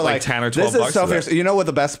think people got like 10 or 12 bucks. So you know what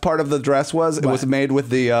the best part of the dress was? It was made with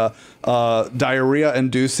the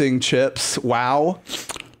diarrhea-inducing chips. Wow.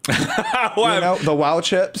 You know, the Wow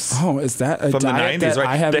chips. Oh, is that a from diet the 90s, that right?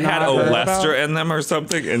 I have they not had heard Olester about? in them or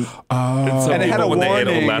something, and some and it had a when warning.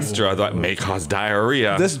 they ate Olester, I thought may cause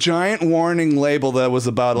diarrhea. This giant warning label that was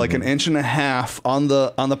about like an inch and a half on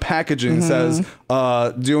the packaging says,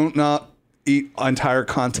 "Do not eat entire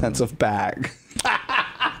contents of bag."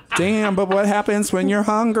 Damn, but what happens when you're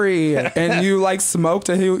hungry and you like smoked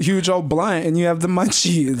a huge old blunt and you have the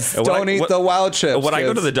munchies? Don't eat the Wild chips. When I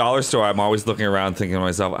go to the dollar store, I'm always looking around thinking to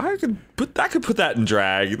myself, I could put that in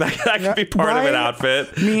drag. That could be part of an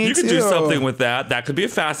outfit. Me could too. do something with that. That could be a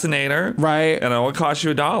fascinator. Right. And it would cost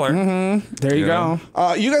you $1. There you go.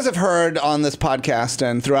 You guys have heard on this podcast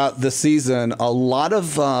and throughout the season, a lot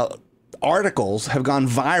of articles have gone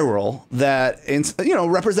viral that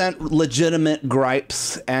represent legitimate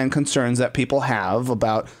gripes and concerns that people have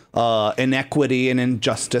about inequity and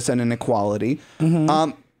injustice and inequality.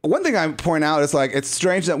 One thing I point out is like it's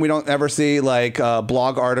strange that we don't ever see like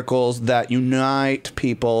blog articles that unite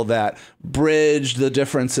people, that bridge the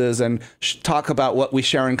differences and talk about what we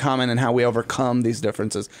share in common and how we overcome these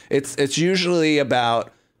differences. It's usually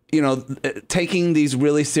about taking these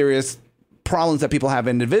really serious problems that people have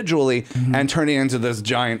individually and turning into this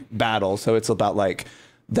giant battle. So it's about like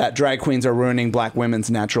that drag queens are ruining black women's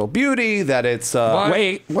natural beauty, that it's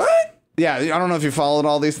Wait, what? Yeah, I don't know if you followed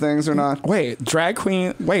all these things or not. Wait, drag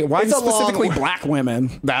queen. Wait, why specifically black women?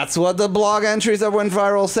 That's what the blog entries that went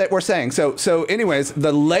viral were saying. So anyways,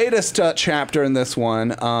 the latest chapter in this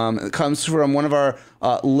one comes from one of our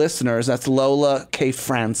listeners. That's Lola K.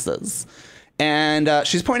 Francis. And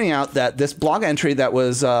she's pointing out that this blog entry that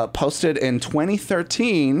was posted in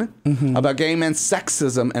 2013 about gay men's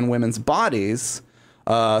sexism and women's bodies,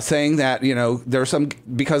 saying that there are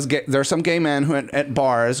some gay men who at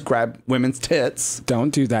bars grab women's tits.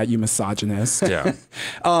 Don't do that, you misogynist. Yeah.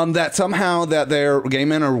 That somehow that their gay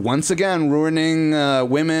men are once again ruining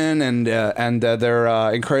women and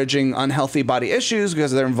they're encouraging unhealthy body issues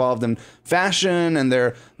because they're involved in fashion and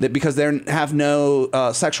because they have no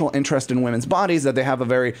sexual interest in women's bodies, that they have a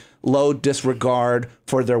very low disregard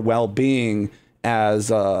for their well-being as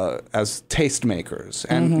tastemakers.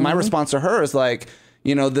 And my response to her is like,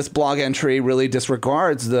 you know, this blog entry really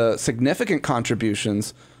disregards the significant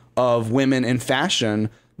contributions of women in fashion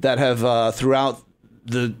that have throughout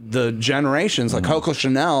the generations, like Coco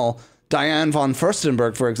Chanel, Diane von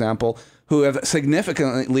Furstenberg, for example, who have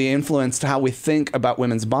significantly influenced how we think about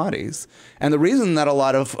women's bodies. And the reason that a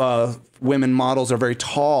lot of women models are very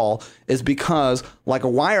tall is because, like a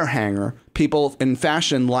wire hanger, people in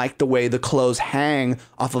fashion like the way the clothes hang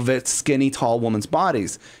off of its skinny, tall woman's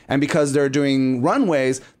bodies. And because they're doing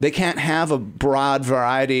runways, they can't have a broad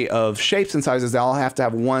variety of shapes and sizes. They all have to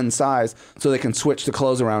have one size so they can switch the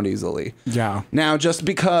clothes around easily. Yeah. Now, just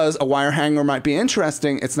because a wire hanger might be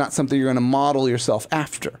interesting, it's not something you're going to model yourself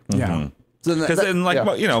after. Yeah. Because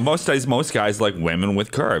you know, most guys like women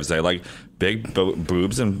with curves. They like big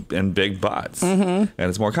boobs and big butts, and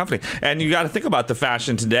it's more comforting. And you got to think about the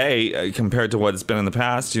fashion today compared to what it's been in the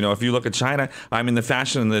past. You know, if you look at China, I mean, the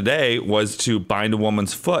fashion in the day was to bind a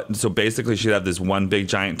woman's foot, and so basically she'd have this one big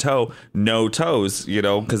giant toe, no toes. You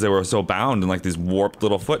know, because they were so bound in like this warped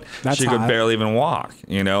little foot, she could barely even walk.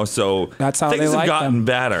 You know, so that's how things they have gotten them.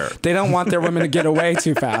 Better. They don't want their women to get away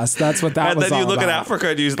too fast. That's what that was. And then you look about. at Africa,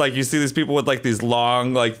 and you see these people with like these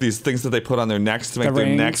long, like these things that they put on their necks to make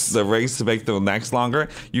the rings to make the necks longer.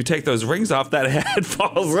 You take those rings off, that head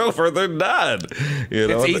falls over. They're done. You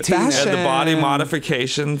know, it's and the body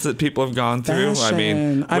modifications that people have gone through.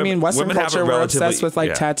 Fashion. I mean, Western culture, we're obsessed with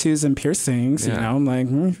like tattoos and piercings. You know, I'm like,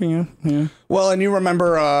 yeah. Well, and you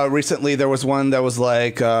remember recently there was one that was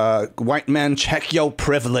like, white men check your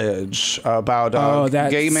privilege, about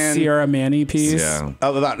that gay men. Sierra Manny piece. Yeah.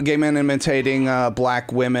 About gay men imitating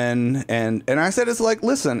black women. And I said, it's like,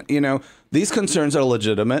 listen, you know, these concerns are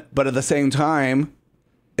legitimate, but at the same time,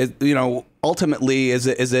 you know, ultimately, is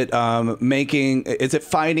it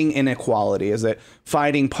fighting inequality? Is it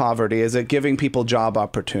fighting poverty? Is it giving people job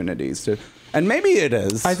opportunities? And maybe it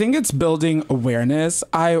is. I think it's building awareness.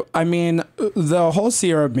 I mean, the whole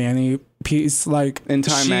Sierra Manny piece, like in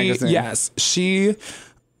Time magazine. Yes, she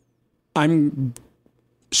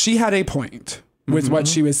had a point with what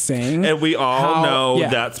she was saying. And we all know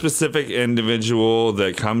that specific individual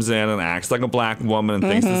that comes in and acts like a black woman and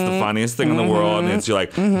thinks it's the funniest thing in the world. And it's you're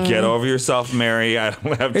like, get over yourself, Mary. I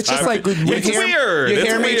don't have it's time. Just like, it's weird. You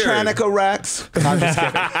hear me, Tranica Rex? I'm just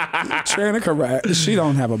kidding. Tranica Rex, she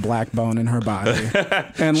don't have a black bone in her body.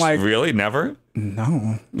 And like, really? Never?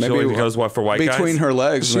 No. Maybe because what, for white guys? Between her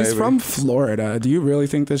legs, She's from Florida. Do you really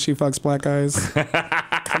think that she fucks black guys?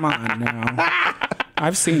 Come on now.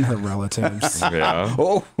 I've seen her relatives. Yeah.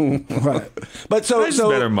 Oh, but so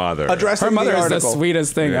better mother. Addressing her mother the is the article.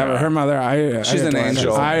 Sweetest thing ever. Her mother, she's an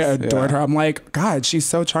angel. I adored her. I'm like, God, she's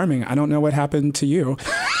so charming. I don't know what happened to you.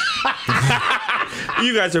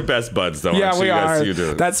 You guys are best buds, though. Yeah, we are. You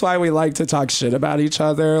do. That's why we like to talk shit about each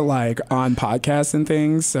other, like on podcasts and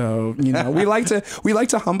things. So you know, we like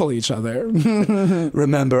to humble each other.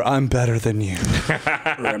 Remember, I'm better than you.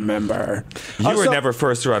 Remember, you were never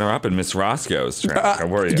first runner-up in Miss Roscoe's.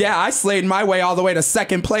 Were you? Yeah, I slayed my way all the way to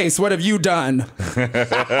second place. What have you done?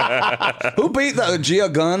 Who beat Gia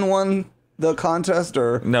Gunn won the contest,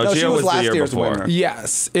 or no? Gia she was last last year year's before. winner.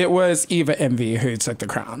 Yes, it was Eva Envy who took the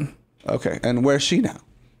crown. Okay, and where's she now?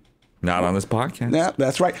 Not on this podcast. Yeah,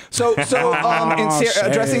 that's right. So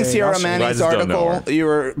addressing Sierra Manny's article, you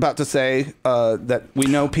were about to say that we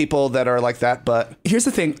know people that are like that, but here's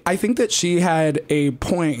the thing. I think that she had a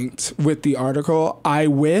point with the article. I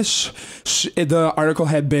wish the article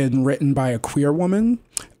had been written by a queer woman.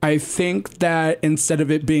 I think that instead of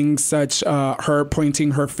it being such her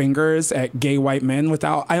pointing her fingers at gay white men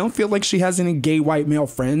I don't feel like she has any gay white male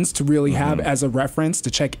friends to really have as a reference to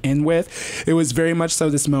check in with. It was very much so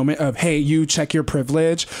this moment of, hey, you check your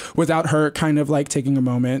privilege, without her kind of like taking a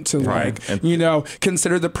moment to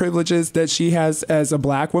consider the privileges that she has as a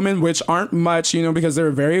black woman, which aren't much, because they're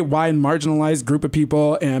a very wide marginalized group of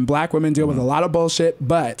people and black women deal with a lot of bullshit.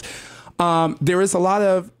 But there is a lot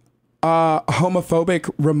of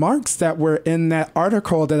homophobic remarks that were in that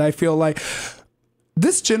article that I feel like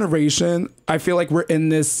this generation, I feel like we're in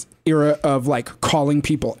this era of like calling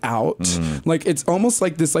people out. Like it's almost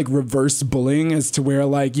like this like reverse bullying as to where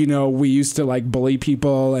like, we used to like bully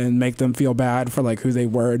people and make them feel bad for like who they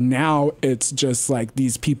were. Now it's just like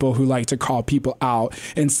these people who like to call people out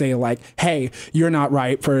and say like, hey, you're not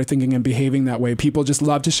right for thinking and behaving that way. People just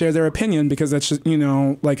love to share their opinion because that's just,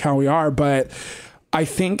 like how we are. But I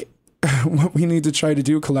think what we need to try to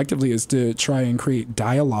do collectively is to try and create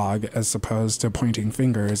dialogue as opposed to pointing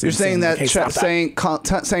fingers. You're saying that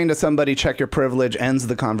saying to somebody check your privilege ends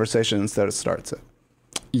the conversation instead of starts it.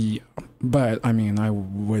 Yeah. But I mean, I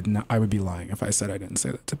would be lying if I said I didn't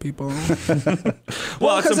say that to people.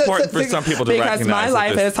 Well, it's important for some people to recognize because my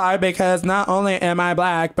life is hard because not only am I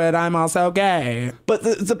black, but I'm also gay. But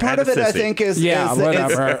the part of it, I think, is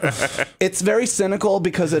whatever. It's very cynical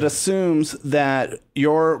because it assumes that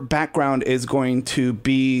your background is going to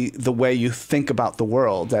be the way you think about the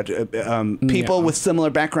world. That people with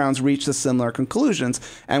similar backgrounds reach the similar conclusions,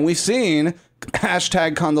 and we've seen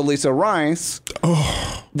hashtag Condoleezza Rice.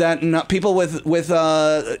 That people with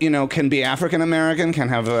can be African American, can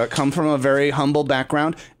have come from a very humble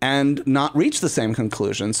background and not reach the same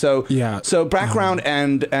conclusion. So background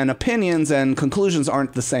and opinions and conclusions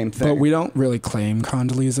aren't the same thing. But we don't really claim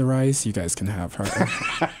Condoleezza Rice. You guys can have her.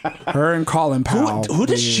 Her and Colin Powell. Who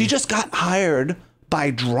did she just got hired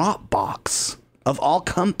by Dropbox of all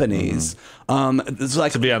companies? It's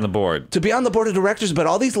like to be on the board. To be on the board of directors, but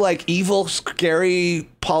all these like evil, scary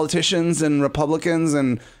politicians and Republicans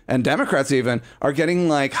and Democrats even are getting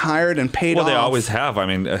like hired and paid off. Well, they always have. I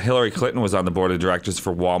mean, Hillary Clinton was on the board of directors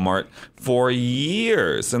for Walmart for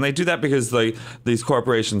years. And they do that because these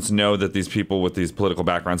corporations know that these people with these political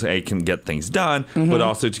backgrounds, can get things done, but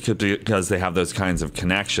also because they have those kinds of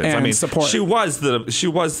connections. And I mean, support. she was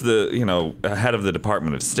the head of the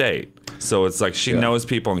Department of State. So it's like she knows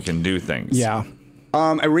people and can do things. Yeah.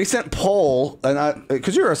 A recent poll, and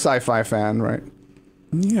because you're a sci-fi fan, right?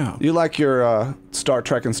 Yeah. You like your Star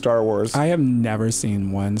Trek and Star Wars. I have never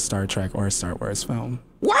seen one Star Trek or Star Wars film.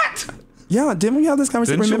 What? Yeah, didn't we have this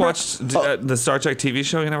conversation? Didn't you watch the Star Trek TV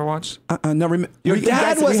show? You never watched? No, your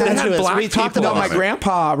dad was into it. We talked about my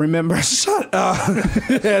grandpa. Remember? Shut up.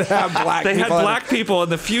 They had black people in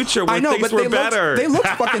the future where things were better. They looked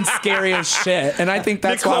fucking scary as shit, and I think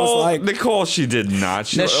that's why I was like, Nicole. She did not.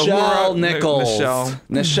 Nichelle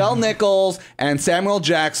Nichols and Samuel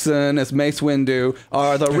Jackson as Mace Windu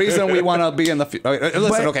are the reason we want to be in the.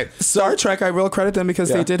 Listen, okay. Star Trek. I will credit them because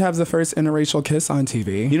they did have the first interracial kiss on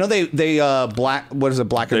TV. You know they blacked it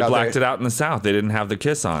out. They blacked it out in the South. They didn't have the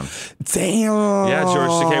kiss on. Damn. Yeah,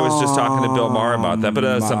 George Takei was just talking to Bill Maher about that, but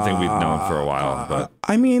that's something we've known for a while. But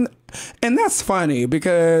I mean, and that's funny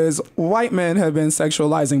because white men have been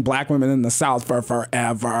sexualizing black women in the South for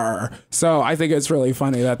forever. So I think it's really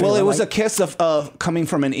funny that it was a kiss of coming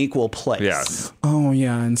from an equal place. Yes. Oh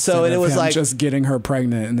yeah, and so it was like just getting her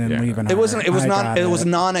pregnant and then leaving her. It was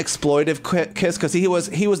non-exploitive kiss because he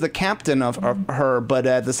was the captain of her, but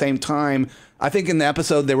at the same time, I think in the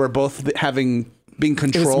episode they were both being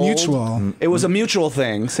controlled. It was mutual. It was a mutual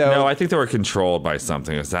thing. So no, I think they were controlled by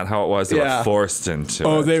something. Is that how it was? They were forced into it.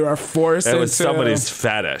 Oh, they were forced into it. It was somebody's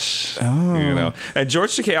fetish. Oh. You know? And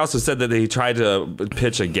George Takei also said that he tried to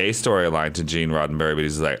pitch a gay storyline to Gene Roddenberry, but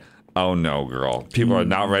he's like, oh no, girl. People are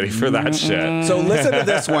not ready for that shit. So listen to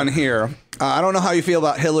this one here. I don't know how you feel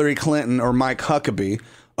about Hillary Clinton or Mike Huckabee.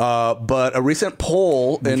 But a recent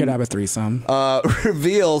poll could have a threesome.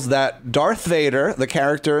 Reveals that Darth Vader, the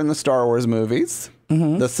character in the Star Wars movies,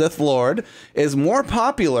 the Sith Lord, is more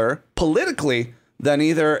popular politically than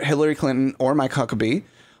either Hillary Clinton or Mike Huckabee.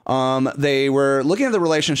 They were looking at the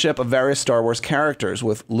relationship of various Star Wars characters,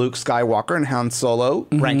 with Luke Skywalker and Han Solo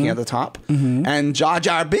ranking at the top, and Jar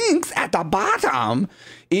Jar Binks at the bottom,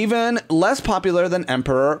 even less popular than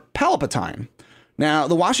Emperor Palpatine. Now,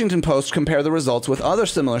 the Washington Post compared the results with other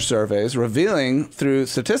similar surveys, revealing through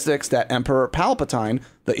statistics that Emperor Palpatine,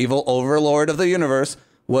 the evil overlord of the universe,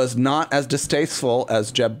 was not as distasteful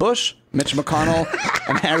as Jeb Bush, Mitch McConnell,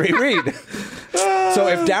 and Harry Reid. So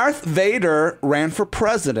if Darth Vader ran for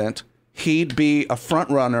president, he'd be a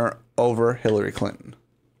front runner over Hillary Clinton.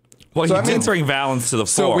 Well, he did bring balance to the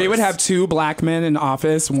force. So we would have two black men in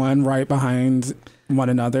office, one right behind one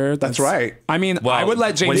another. That's right. I mean, I would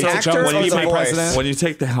let James Earl Jones be my president. When you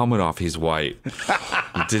take the helmet off, he's white.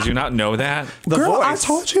 Did you not know that? Girl, I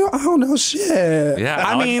told you, I don't know shit. Yeah,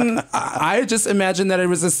 I mean, I just imagined that it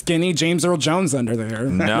was a skinny James Earl Jones under there.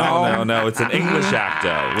 No. It's an English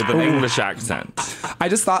actor with an English accent. I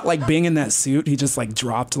just thought, like, being in that suit, he just like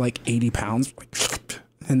dropped like 80 pounds.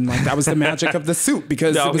 And like that was the magic of the suit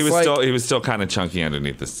because he was still kind of chunky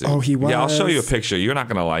underneath the suit. Oh, he was. Yeah, I'll show you a picture. You're not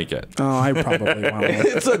gonna like it. Oh, I probably won't.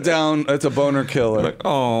 It's a boner killer. Like,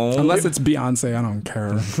 oh, unless it's Beyonce, I don't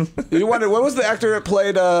care. You wonder what was the actor that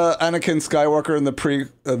played Anakin Skywalker in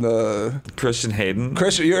the Christian Hayden.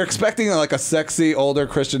 You're expecting like a sexy older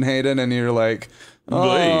Christian Hayden, and you're like,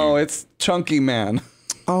 oh, it's Chunky Man.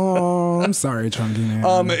 Oh, I'm sorry, Chunky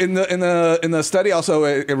Man. In the study also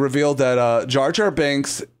it revealed that Jar Jar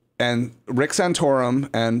Binks and Rick Santorum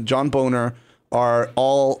and John Boner are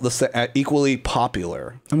all equally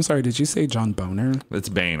popular. I'm sorry, did you say John Boner? It's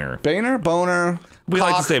Boehner. Boner, We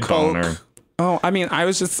like to say Boner. Oh, I mean, I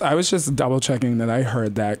was just double checking that I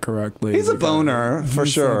heard that correctly. He's a boner for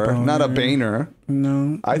sure, not a baner.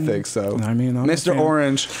 No, I think so. I mean, Mr.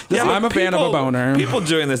 Orange. Yeah, I'm a fan of a boner. People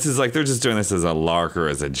doing this is like they're just doing this as a lark or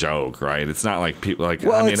as a joke, right? It's not like people like.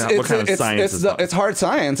 Well, I mean, what kind of science is it's hard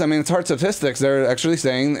science. I mean, it's hard statistics. They're actually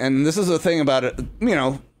saying, and this is the thing about it. You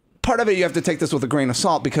know, part of it you have to take this with a grain of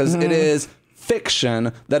salt because it is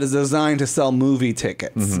fiction that is designed to sell movie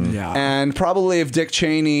tickets. Yeah. And probably if Dick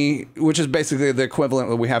Cheney, which is basically the equivalent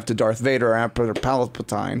that we have to Darth Vader after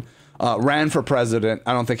Palpatine, ran for president,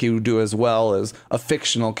 I don't think he would do as well as a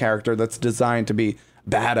fictional character that's designed to be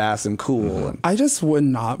badass and cool. And I just would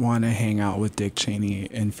not want to hang out with Dick Cheney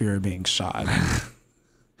in fear of being shot.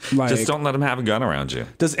 Like, just don't let him have a gun around you.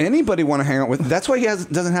 does anybody want to hang out with? That's why he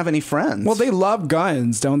doesn't have any friends. well, they love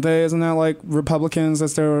guns, don't they? Isn't that like Republicans?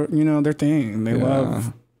 That's their their thing. They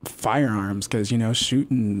love firearms because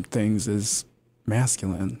shooting things is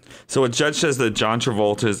masculine. So a judge says that John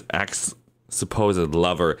Travolta's ex supposed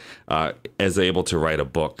lover is able to write a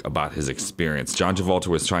book about his experience. John Travolta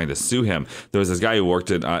was trying to sue him. There was this guy who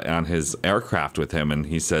worked on his aircraft with him, and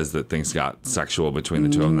he says that things got sexual between the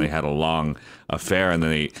two of them. They had a long affair, and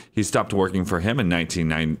then he stopped working for him in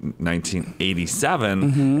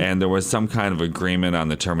 1987, and there was some kind of agreement on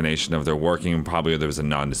the termination of their working. Probably there was a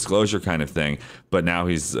non-disclosure kind of thing, but now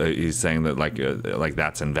he's saying that like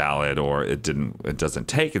that's invalid or it doesn't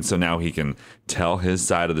take, and so now he can tell his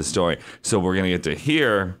side of the story. So we're gonna get to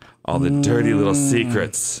hear all the dirty little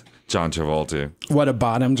secrets. John Travolta. What a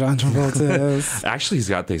bottom John Travolta is. Actually,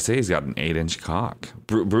 they say he's got an 8-inch cock.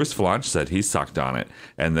 Bruce Valanche said he sucked on it,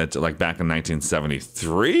 and that like back in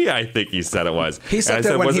 1973, I think he said it was. He sucked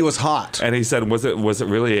it when he was hot. And he said, "Was it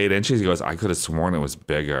really 8 inches?" He goes, "I could have sworn it was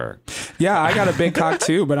bigger." Yeah, I got a big cock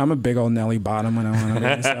too, but I'm a big old Nelly bottom when I want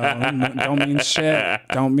to be. So don't mean shit.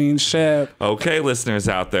 Don't mean shit. Okay, listeners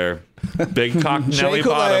out there. Big cock Nelly Shea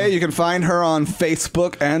bottom. Couleé, you can find her on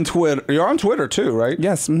Facebook and Twitter. You're on Twitter too, right?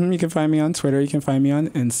 Yes, you can find me on Twitter. You can find me on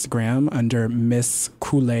Instagram under Miss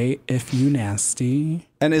Couleé if you nasty.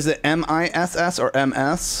 And is it MISS or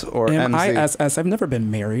MS or MISS. I've never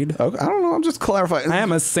been married. Okay, I don't know. I'm just clarifying. I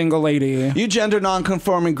am a single lady. You gender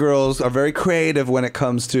non-conforming girls are very creative when it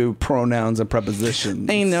comes to pronouns and prepositions.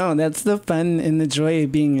 I know. That's the fun and the joy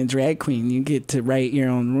of being a drag queen. You get to write your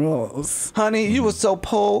own rules. Honey, you were so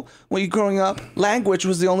poor when you were growing up. Language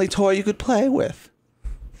was the only toy you could play with.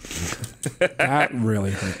 That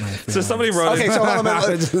really hurt my feelings. So somebody wrote. Okay, so hold on,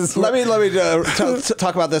 let me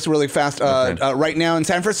talk about this really fast. Right now in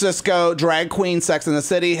San Francisco, Drag Queen Sex and the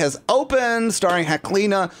City has opened, starring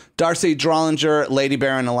Heklina, Darcy Drollinger, Lady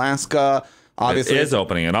Bear in Alaska. Obviously, It is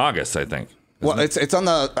opening in August, I think. Well, it's on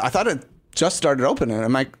the. I thought it just started opening.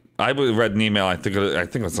 I read an email. I think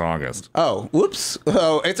it's August. Oh, whoops!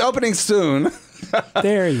 Oh, it's opening soon.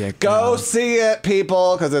 There you Go see it,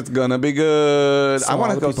 people, because it's gonna be good. I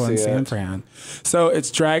want to go see San it. Fran. So it's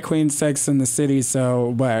Drag Queen Sex in the City. So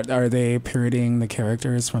what are they parodying the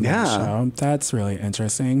characters from the show? That's really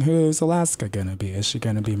interesting. Who's Alaska gonna be? Is she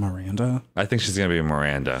gonna be Miranda? I think she's gonna be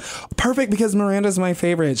Miranda. Perfect, because Miranda's my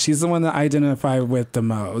favorite. She's the one that I identify with the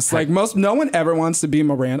most. Like no one ever wants to be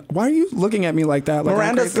Miranda. Why are you looking at me like that? Like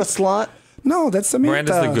Miranda's the slut. No, that's Samantha.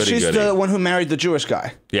 Miranda's the goody She's goody. the one who married the Jewish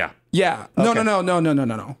guy. Yeah. Yeah. No.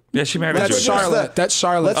 Yeah, she married a That's Jewish guy. Charlotte. That's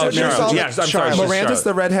Charlotte. Let's introduce Charlotte. all Yes, the I'm sorry. Charlotte. Miranda's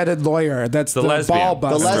the redheaded lawyer. That's the lesbian. ball The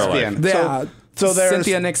buster. lesbian. Yeah. So there's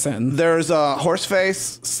Cynthia Nixon. There's a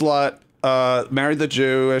horseface slut, married the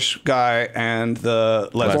Jewish guy, and the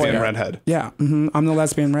lesbian redhead. Yeah, I'm the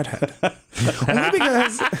lesbian redhead. Only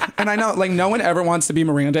because, and I know, like, no one ever wants to be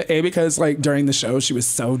Miranda. Because, like, during the show, she was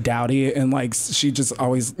so dowdy and, like, she just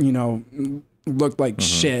always, looked like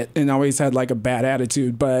shit and always had, like, a bad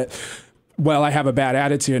attitude. But, well, I have a bad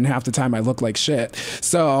attitude and half the time I look like shit.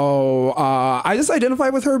 So I just identify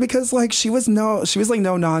with her because, like, she was like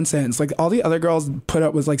no nonsense. Like, all the other girls put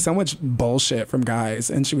up with, like, so much bullshit from guys,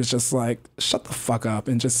 and she was just like, shut the fuck up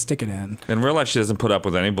and just stick it in. In real life, she doesn't put up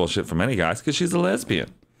with any bullshit from any guys because she's a lesbian.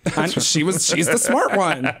 She's the smart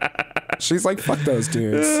one. She's like, fuck those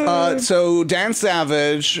dudes. So Dan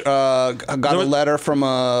Savage got a letter from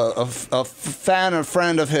a fan, a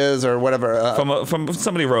friend of his, or whatever. From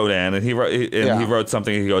somebody wrote in, and he wrote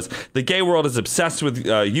something. He goes, "The gay world is obsessed with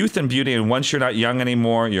youth and beauty, and once you're not young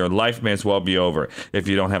anymore, your life may as well be over. If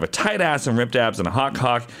you don't have a tight ass and ripped abs and a hot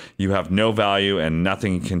cock, you have no value and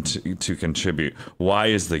nothing to contribute. Why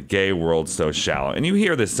is the gay world so shallow?" And you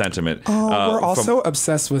hear this sentiment. We're also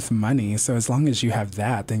obsessed with money, so as long as you have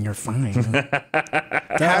that, then you're fine. money.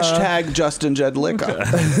 Hashtag Justin Jedlicka.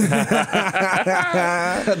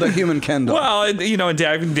 The human Kendall. Well, and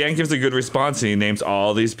Dan gives a good response. He names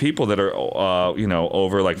all these people that are,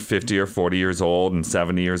 over like 50 or 40 years old and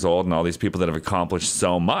 70 years old, and all these people that have accomplished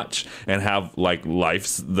so much and have like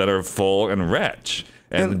lives that are full and rich.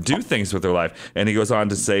 And do things with their life. And he goes on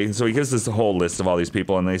to say, so he gives this whole list of all these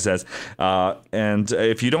people, and then he says, and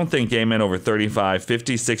if you don't think gay men over 35,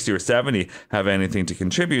 50, 60, or 70 have anything to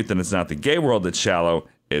contribute, then it's not the gay world that's shallow,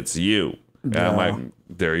 it's you. And I'm like,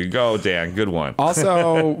 there you go, Dan, good one.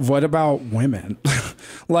 Also, what about women?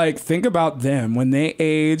 Like, think about them. When they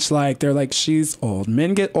age, like, they're like, she's old.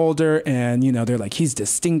 Men get older and, they're like, he's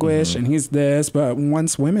distinguished and he's this. But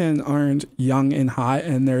once women aren't young and hot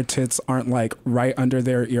and their tits aren't, like, right under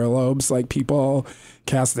their earlobes, like, people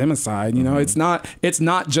cast them aside. It's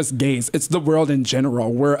not just gays. It's the world in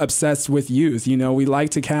general. We're obsessed with youth. We like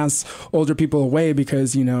to cast older people away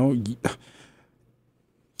because, the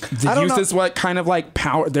youth is what kind of like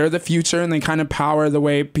power. They're the future, and they kind of power the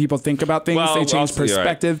way people think about things. They change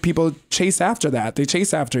perspective. Right. People chase after that. They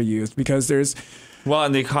chase after youth because there's. Well,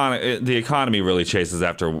 and the economy really chases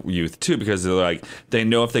after youth too, because they're like, they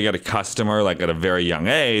know if they get a customer like at a very young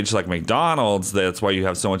age, like McDonald's, that's why you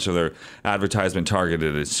have so much of their advertisement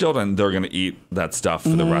targeted at children. They're going to eat that stuff for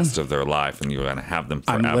the rest of their life, and you're going to have them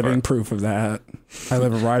forever. I'm living proof of that. I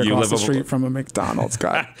live right across the street from a McDonald's.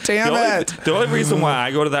 God damn it! The only reason why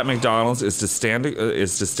I go to that McDonald's is to stand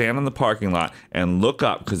in the parking lot and look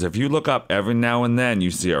up, because if you look up every now and then,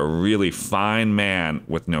 you see a really fine man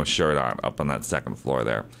with no shirt on up on that second floor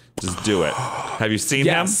there. Just do it. Have you seen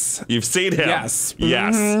him? You've seen him? Yes.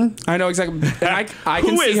 Yes. Mm-hmm. I know exactly. And I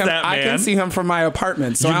can see him. I can see him from my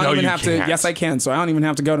apartment, so I don't even have to. Yes, I can. So I don't even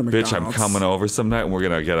have to go to McDonald's. Bitch, I'm coming over some night, and we're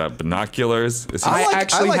gonna get binoculars. I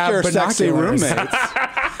actually have your sexy roommates.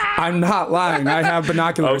 I'm not lying. I have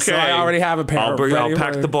binoculars, so I already have a pair. I'll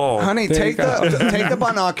pack the bowl. Honey, take the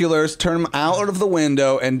binoculars, turn them out of the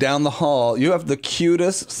window and down the hall. You have the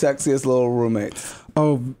cutest, sexiest little roommates.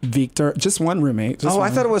 Oh, Victor, just one roommate. I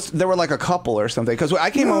thought there were like a couple or something. Because I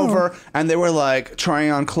came over and they were like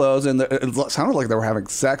trying on clothes, and it sounded like they were having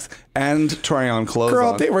sex and trying on clothes.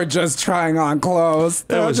 Girl, they were just trying on clothes.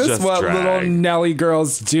 That's just what drag. Little Nelly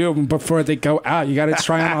girls do before they go out. You got to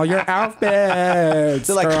try on all your outfits.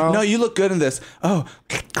 They're like, girl. No, you look good in this. Oh,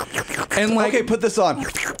 and like, okay, put this on.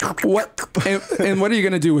 What? And what are you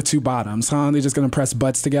gonna do with two bottoms? Huh? They're just gonna press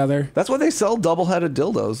butts together. That's why they sell double-headed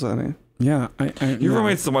dildos, honey. Yeah, your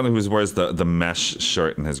roommate's the one who wears the mesh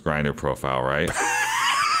shirt in his Grindr profile, right?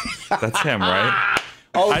 That's him, right?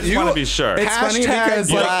 Oh, I just want to be sure. It's funny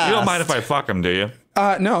because you don't mind if I fuck him, do you?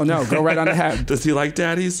 No, go right on ahead. Does he like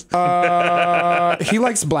daddies? He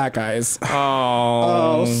likes black guys.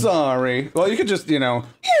 Oh, sorry. Well, you could just,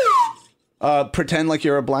 pretend like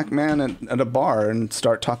you're a black man at a bar and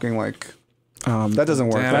start talking like. That doesn't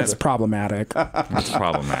work. That's problematic. That's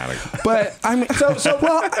problematic. But I mean,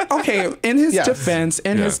 okay. In his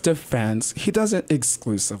defense, he doesn't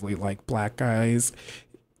exclusively like black guys.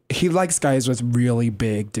 He likes guys with really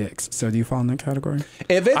big dicks. So do you fall in that category?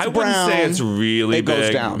 If it's I brown, wouldn't say it's really it big,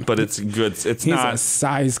 goes down. But it's good. It's He's not a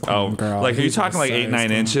size queen, girl. Like, are you talking like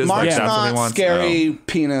 8-9 inches? Mark's like, that's not what he wants? scary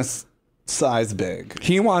penis size big.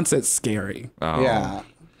 He wants it scary. Oh. Yeah.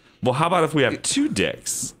 Well, how about if we have two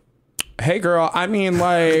dicks? Hey, girl, I mean,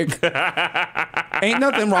 like, ain't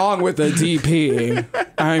nothing wrong with a DP.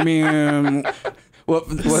 I mean, what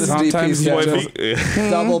is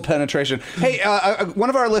DP? Double penetration. Hey,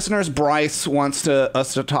 one of our listeners, Bryce, wants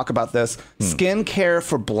us to talk about this. Skincare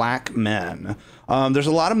for black men. There's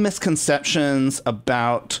a lot of misconceptions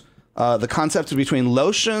about the concepts between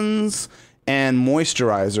lotions and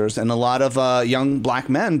moisturizers, and a lot of young black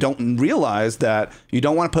men don't realize that you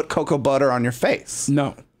don't want to put cocoa butter on your face.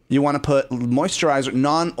 No. You want to put moisturizer,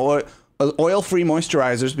 oil-free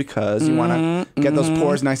moisturizers, because you want to get those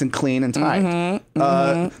pores nice and clean and tight.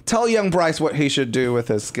 Tell young Bryce what he should do with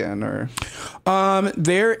his skin. Or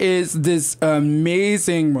there is this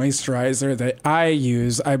amazing moisturizer that I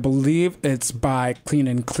use. I believe it's by Clean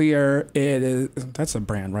and Clear. That's a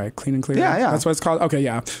brand, right? Clean and Clear. Yeah. That's what it's called. Okay,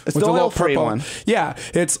 yeah. It's the oil-free one. Yeah,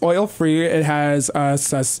 it's oil-free. It has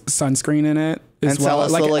sunscreen in it. And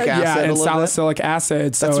salicylic acid. Yeah, and salicylic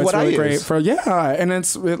acid. So it's really great for and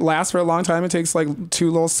it lasts for a long time. It takes like 2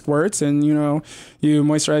 little squirts, and you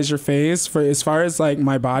moisturize your face. For as far as like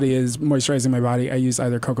my body is moisturizing my body, I use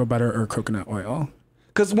either cocoa butter or coconut oil.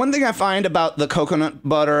 Because one thing I find about the coconut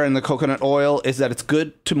butter and the coconut oil is that it's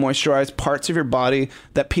good to moisturize parts of your body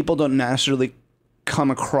that people don't naturally come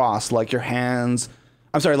across, like your hands.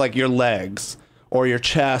 I'm sorry, like your legs or your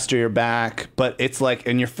chest or your back. But it's like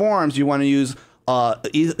in your forearms, you want to use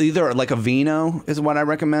either like a vino is what I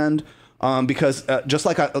recommend. Because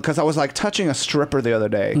I was like touching a stripper the other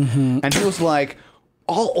day, and she was like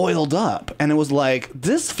all oiled up, and it was like,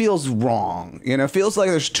 this feels wrong. You know, it feels like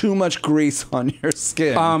there's too much grease on your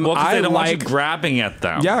skin. Well, because they don't want you grabbing at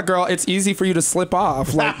them. Yeah, girl, it's easy for you to slip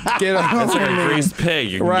off. Like, get it's like a greased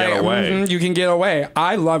pig. You can get away. You can get away.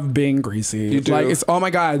 I love being greasy. You do. Like, it's, oh my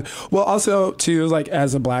God. Well, also, too, like,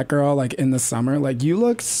 as a black girl, like, in the summer, like, you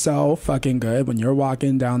look so fucking good when you're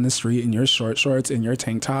walking down the street in your short shorts and your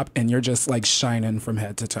tank top, and you're just, like, shining from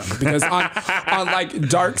head to toe. Because on like,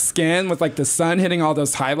 dark skin with, like, the sun hitting all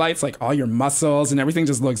those highlights, like, all your muscles and everything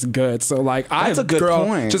just looks good. So, like, that's a good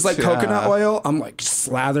point. Just, like, coconut oil, I'm, like,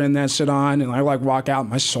 slathering that shit on, and I, like, walk out,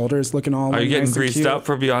 my shoulders looking all Are you getting nice greased up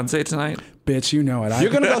for Beyonce tonight? Bitch, you know it. You're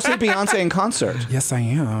going to go see Beyonce in concert. Yes, I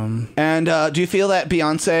am. And do you feel that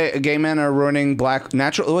Beyonce, gay men are ruining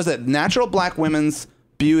natural black women's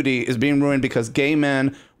beauty is being ruined because gay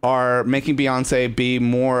men are making Beyonce be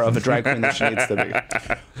more of a drag queen than she needs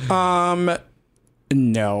to be?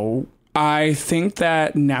 No. I think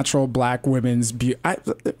that natural black women's beauty...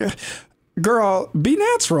 Girl, be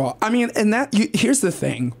natural. I mean, and here's the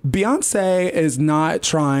thing. Beyonce is not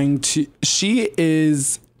trying to... She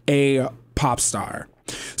is a pop star.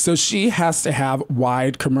 So she has to have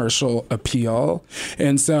wide commercial appeal.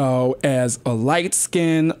 And so as a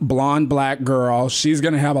light-skinned, blonde, black girl, she's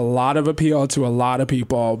going to have a lot of appeal to a lot of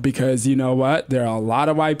people because you know what? There are a lot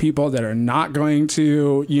of white people that are not going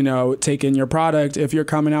to, you know, take in your product if you're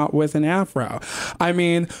coming out with an afro. I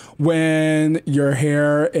mean, when your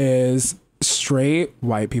hair is straight,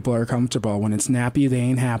 white people are comfortable. When it's nappy, they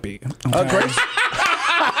ain't happy. Okay? Grace?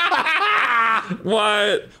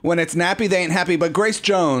 What? When it's nappy, they ain't happy. But Grace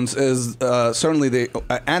Jones is certainly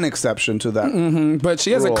an exception to that. But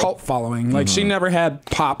she has rule. a cult following. Like, she never had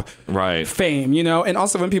pop fame, you know? And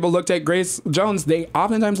also, when people looked at Grace Jones, they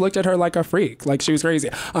oftentimes looked at her like a freak. Like, she was crazy.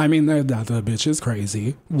 I mean, the bitch is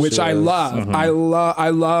crazy, which I love. I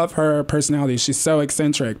love her personality. She's so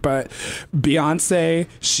eccentric. But Beyonce,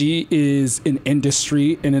 she is an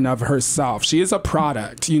industry in and of herself. She is a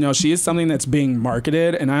product. You know, she is something that's being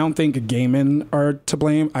marketed. And I don't think gay men are to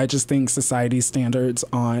blame. I just think society's standards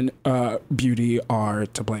on beauty are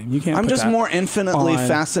to blame. You can't. I'm put just that more infinitely on.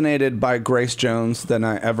 fascinated by Grace Jones than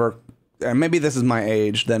I ever. And maybe this is my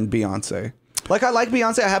age than Beyonce. Like, I like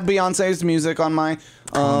Beyonce. I have Beyonce's music on my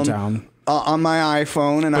Calm down. On my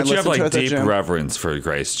iPhone, and I listen But you have to it like at the deep gym. reverence for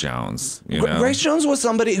Grace Jones. You know? Grace Jones was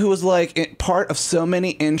somebody who was like part of so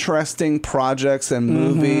many interesting projects and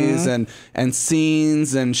movies and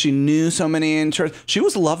scenes, and she knew so many She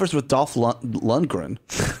was lovers with Dolph Lundgren.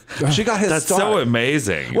 She got his That's start. so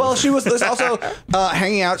amazing. Well, she was also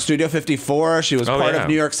hanging out at Studio 54. She was part of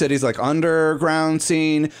New York City's like underground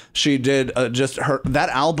scene. She did just that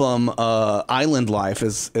album, Island Life,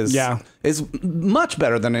 is much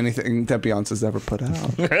better than anything that Beyonce's ever put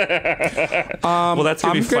out. Well, that's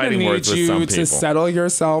gonna be fighting words with some people. I'm gonna need you to settle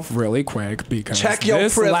yourself really quick because check your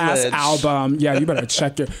this privilege. last album, you better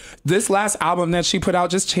check this last album that she put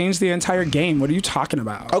out just changed the entire game. What are you talking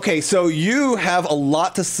about? Okay, so you have a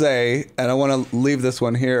lot to say, and I want to leave this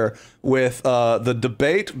one here with the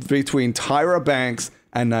debate between Tyra Banks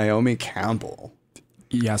and Naomi Campbell.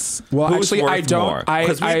 Yes. Well, Who's actually, worth I don't. more?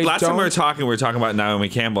 Because last time we were talking about Naomi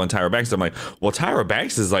Campbell and Tyra Banks. I'm like, well, Tyra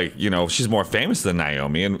Banks is like, you know, she's more famous than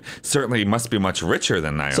Naomi, and certainly must be much richer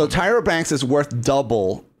than Naomi. So Tyra Banks is worth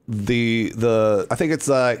double the I think it's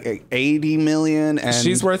 80 million, and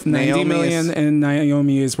she's worth 90 million, and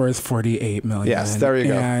Naomi is worth 48 million. Yes, there you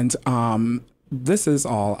go. And this is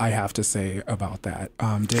all I have to say about that.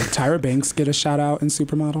 Did Tyra Banks get a shout out in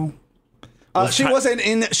Supermodel? She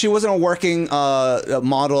wasn't a working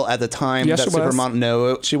model at the time. Yes, that she was. Supermodel.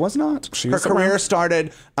 No, she was not. Her career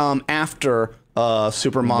started after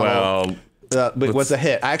Supermodel. Was a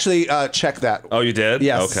hit. I actually checked that. Oh, you did?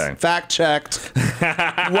 Yes. Okay. Fact checked.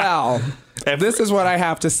 Well, this is what I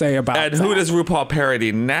have to say about And who does RuPaul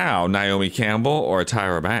parody now? Naomi Campbell or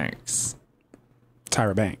Tyra Banks?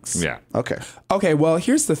 Tyra Banks. Yeah. Okay, well,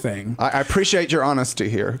 here's the thing. I appreciate your honesty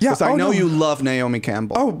here. Yeah, because I know you love Naomi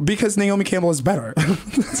Campbell. Oh, because Naomi Campbell is better.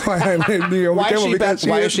 That's why I like Naomi Why Campbell.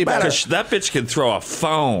 why is she better? That bitch can throw a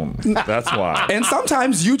phone. That's why. And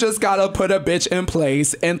sometimes you just gotta put a bitch in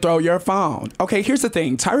place and throw your phone. Okay, here's the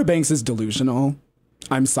thing. Tyra Banks is delusional.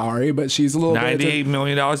 I'm sorry, but she's a little $98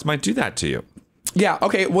 million might do that to you. Yeah.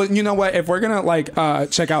 Okay. Well, you know what? If we're gonna like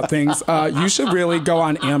check out things, you should really go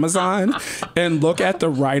on Amazon and look at the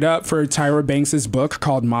write-up for Tyra Banks's book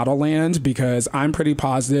called Model Land, because I'm pretty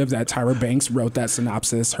positive that Tyra Banks wrote that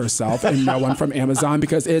synopsis herself and no one from Amazon,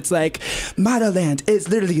 because it's like Model Land is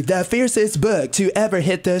literally the fiercest book to ever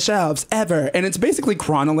hit the shelves ever, and it's basically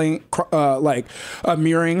chronicling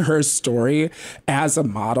mirroring her story as a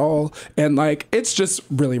model, and like it's just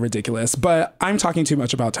really ridiculous. But I'm talking too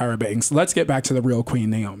much about Tyra Banks. Let's get back to the real queen,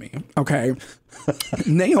 Naomi. Okay.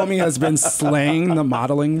 Naomi has been slaying the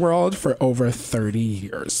modeling world for over 30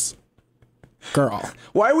 years. Girl.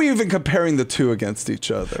 Why are we even comparing the two against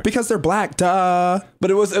each other? Because they're black, duh. But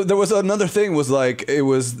there was another thing, was like it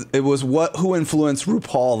was who influenced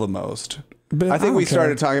RuPaul the most. But I think we care.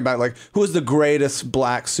 started talking about like who is the greatest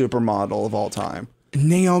black supermodel of all time.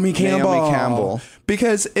 Naomi Campbell.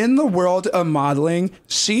 Because in the world of modeling,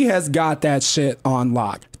 she has got that shit on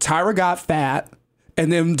lock. Tyra got fat and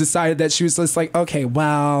then decided that she was just like, okay,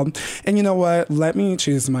 well, and you know what? Let me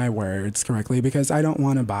choose my words correctly, because I don't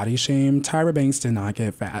want to body shame. Tyra Banks did not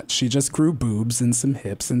get fat. She just grew boobs and some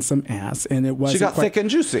hips and some ass, and it was. She got thick and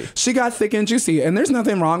juicy. She got thick and juicy, and there's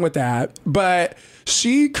nothing wrong with that. But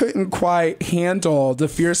she couldn't quite handle the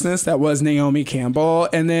fierceness that was Naomi Campbell,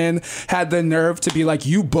 and then had the nerve to be like,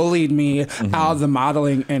 you bullied me out of the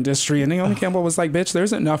modeling industry. And Naomi Campbell was like, bitch,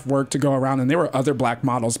 there's enough work to go around, and there were other black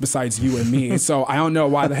models besides you and me. So I don't know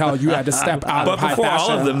why the hell you had to step out of high fashion. But before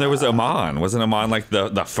all of them, there was Iman. Wasn't Iman like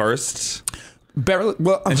the first?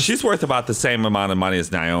 And she's worth about the same amount of money as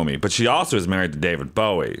Naomi, but she also is married to David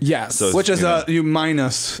Bowie. Yes, so which is you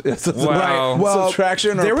minus. It's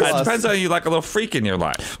subtraction or plus. It depends on you like a little freak in your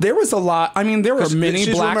life. There was a lot. I mean, there were many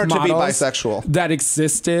black models to be bisexual that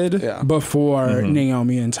existed before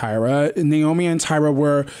Naomi and Tyra. Naomi and Tyra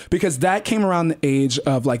were, because that came around the age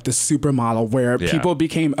of like the supermodel, where people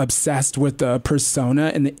became obsessed with the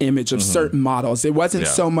persona and the image of certain models. It wasn't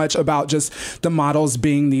so much about just the models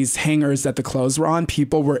being these hangers that the clothes were on.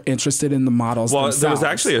 People were interested in the models themselves. There was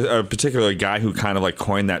actually a particular guy who kind of like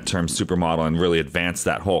coined that term supermodel and really advanced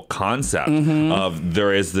that whole concept of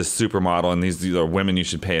there is this supermodel and these are women you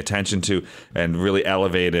should pay attention to, and really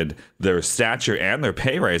elevated their stature and their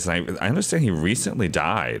pay raise. And I understand he recently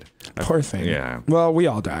died. Poor thing. Yeah. Well, we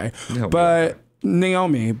all die. Yeah, but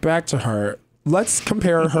Naomi, back to her. Let's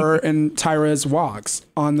compare her and Tyra's walks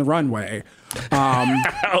on the runway.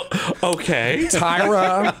 Okay.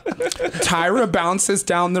 Tyra bounces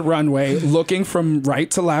down the runway looking from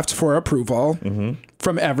right to left for approval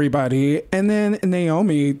from everybody, and then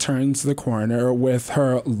Naomi turns the corner with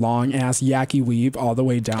her long ass yaki weave all the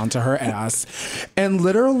way down to her ass, and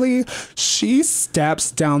literally she steps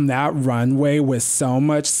down that runway with so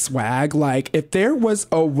much swag. Like, if there was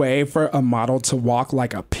a way for a model to walk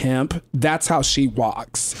like a pimp, that's how she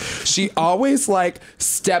walks. She always like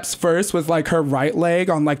steps first with like her right leg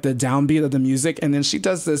on like the downbeat of the music, and then she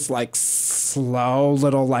does this like slow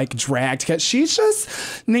little like drag.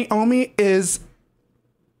 Naomi is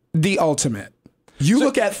the ultimate.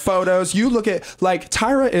 Look at photos, you look at like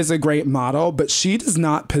Tyra is a great model, but she does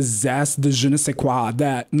not possess the je ne sais quoi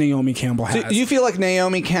that Naomi Campbell has. So you feel like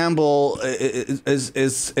Naomi Campbell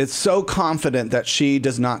is so confident that she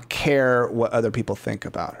does not care what other people think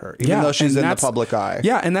about her, even though she's in the public eye.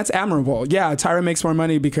 Yeah, and that's admirable. Yeah, Tyra makes more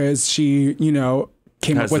money because she,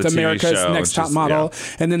 came up with America's Next Top Model,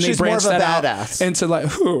 and then they branched that out into like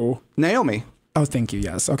who? Naomi. Oh, thank you.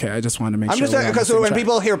 Yes. Okay. I just wanted to make sure. I'm just because when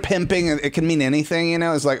people hear pimping, it can mean anything.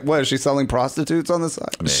 It's like, what is she selling prostitutes on the side?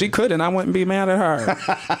 Maybe. She could, and I wouldn't be mad at her.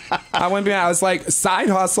 I wouldn't be mad. I was like, side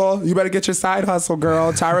hustle. You better get your side hustle,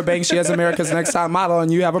 girl. Tyra Banks, she has America's Next Top Model, and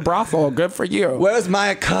you have a brothel. Good for you. Where's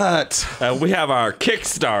my cut? We have our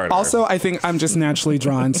Kickstarter. Also, I think I'm just naturally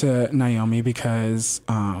drawn to Naomi because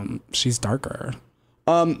she's darker.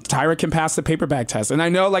 Tyra can pass the paper bag test, and I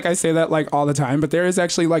know, like I say that like all the time, but there is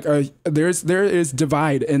actually like there is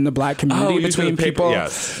divide in the black community between people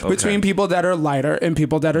between people that are lighter and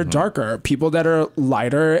people that are darker. People that are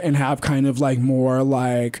lighter and have kind of like more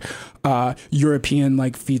like European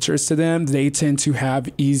like features to them, they tend to have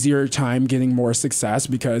easier time getting more success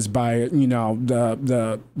because by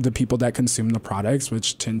the people that consume the products,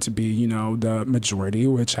 which tend to be the majority,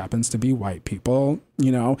 which happens to be white people.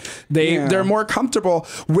 They're more comfortable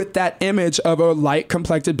with that image of a light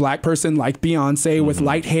complected black person like Beyonce with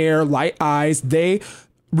light hair, light eyes.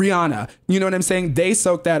 Rihanna, you know what I'm saying? They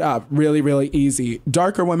soak that up really, really easy.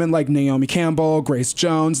 Darker women like Naomi Campbell, Grace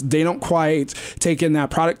Jones, they don't quite take in that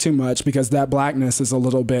product too much because that blackness is a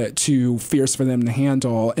little bit too fierce for them to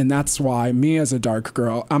handle. And that's why me as a dark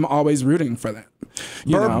girl, I'm always rooting for them.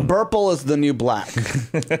 Burple is the new black.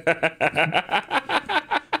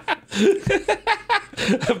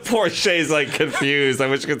 Poor Shay's like confused. I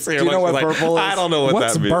wish you could see her. Do you know what like, purple is? I don't know what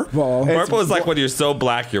What's that means. purple? Purple is like when you're so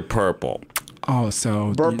black, you're purple. Oh,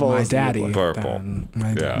 so Purple my is the daddy. purple. then. My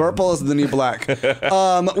Yeah. daddy. Purple is the new black.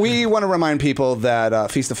 We want to remind people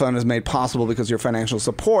that Feast of Fun is made possible because of your financial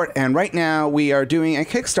support. And right now we are doing a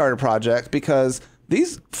Kickstarter project because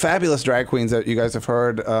these fabulous drag queens that you guys have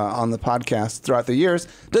heard on the podcast throughout the years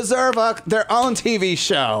deserve their own TV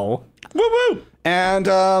show. Woo woo! And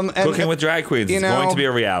Cooking with Drag Queens is going to be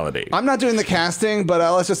a reality. I'm not doing the casting, but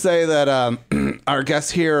let's just say that our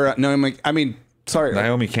guest here, Naomi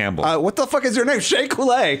Campbell. What the fuck is your name? Shea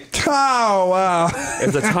Couleé. Oh, wow.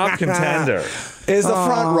 It's a top contender. Is the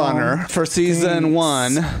front runner for season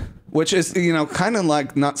 1, which is kind of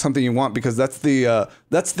like not something you want because that's the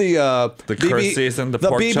curse season, the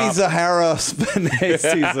pork Bibi chop. Zahara Benet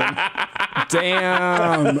season.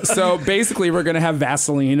 Damn. So basically, we're going to have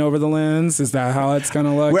Vaseline over the lens. Is that how it's going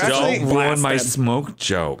to look? We're Just actually- Don't ruin my blasted. smoke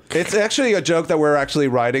joke. It's actually a joke that we're actually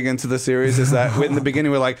writing into the series. Is that in the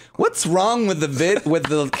beginning we're like, what's wrong with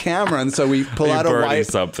the camera? And so we pull out a burning white,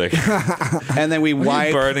 something. and then we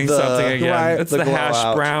wipe burning the, something again. Right. It's the the glow hash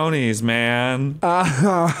out. brownies, man.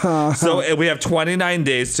 So we have 29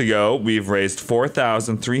 days to go. We've raised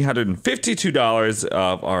 $4,352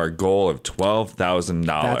 of our goal of $12,000.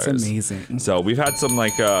 That's amazing. So we've had some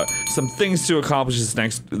some things to accomplish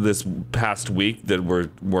this past week that we're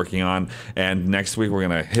working on, and next week we're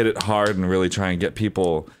gonna hit it hard and really try and get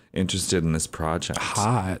people interested in this project.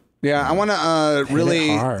 Hot. Yeah, I want to really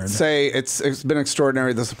hard. say it's been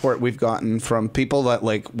extraordinary the support we've gotten from people that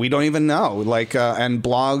we don't even know, and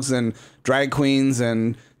blogs and drag queens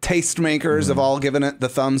and tastemakers have all given it the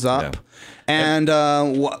thumbs up. Yeah. And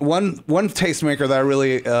one tastemaker that I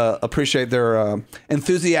really appreciate their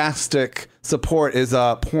enthusiastic support is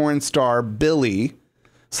porn star Billy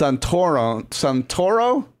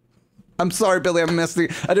Santoro. I'm sorry, Billy. I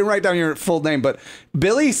didn't write down your full name, but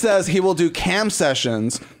Billy says he will do cam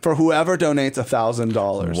sessions for whoever donates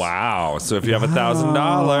 $1,000. Wow! So if you have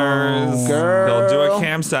 $1,000, Girl. he'll do a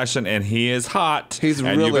cam session, and he is hot. He's and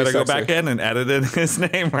really you better go sexy. back in and edit in his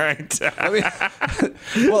name right. I mean,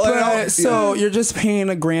 well, So you're just paying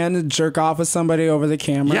 $1,000 to jerk off with somebody over the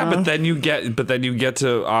camera? Yeah, but then you get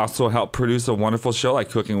to also help produce a wonderful show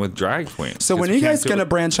like Cooking with Drag Queens. So when are you guys going to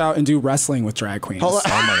branch out and do wrestling with drag queens? Hold on.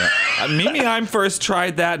 Oh my god! Mimi, I first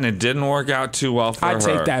tried that and it didn't work out too well for her. I'd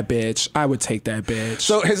take that bitch. I would take that bitch.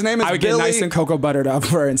 So his name is I would Billy. get nice and cocoa buttered up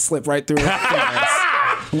for her and slip right through her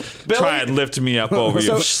face. Try and lift me up over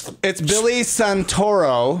you. So it's Billy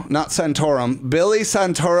Santoro, not Santorum. Billy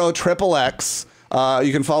Santoro XXX.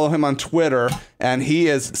 You can follow him on Twitter, and he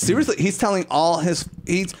is seriously. He's telling all his.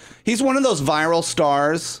 He's one of those viral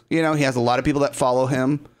stars. He has a lot of people that follow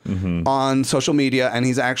him on social media, and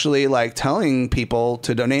he's actually telling people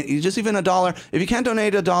to donate. Just even $1. If you can't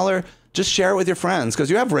donate $1, just share it with your friends because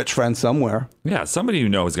you have rich friends somewhere. Yeah, somebody you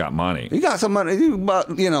know has got money. You got some money, but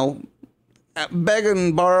beg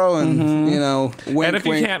and borrow and wink, And if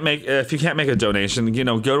you wink. can't make a donation,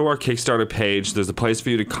 go to our Kickstarter page. There's a place for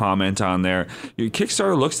you to comment on there.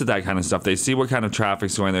 Kickstarter looks at that kind of stuff. They see what kind of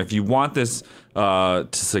traffic's going there. If you want this to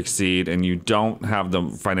succeed and you don't have the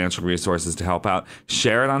financial resources to help out,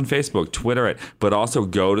 share it on Facebook, Twitter it, but also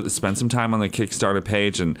spend some time on the Kickstarter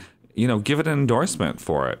page and give it an endorsement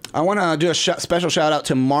for it. I want to do a special shout out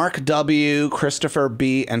to Mark W., Christopher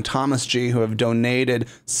B., and Thomas G., who have donated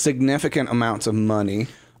significant amounts of money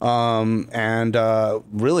and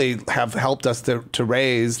really have helped us to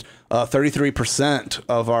raise 33%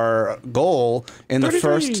 of our goal in the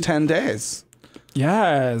first 10 days.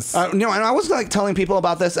 Yes. And I was telling people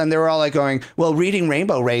about this, and they were all going, well, Reading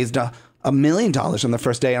Rainbow raised $1 million on the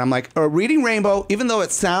first day. And I'm like, Reading Rainbow, even though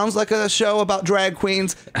it sounds like a show about drag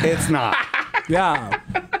queens, it's not. Yeah.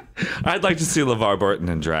 I'd like to see LeVar Burton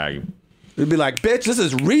in drag. It'd be like, bitch, this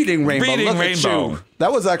is Reading Rainbow. Reading Look Rainbow. At you.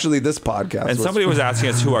 That was actually this podcast. And somebody was asking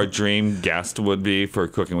us who our dream guest would be for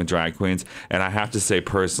Cooking with Drag Queens, and I have to say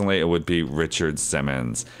personally, it would be Richard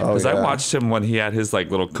Simmons because I watched him when he had his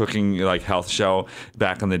little cooking health show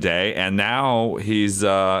back in the day, and now he's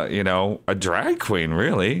a drag queen,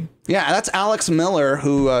 really. Yeah, that's Alex Miller,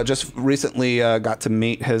 who just recently got to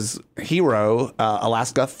meet his hero,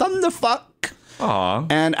 Alaska Thunderfuck. Aw.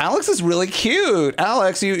 And Alex is really cute.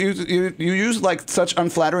 Alex, you use such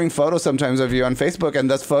unflattering photos sometimes of you on Facebook, and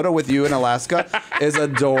this photo with you in Alaska is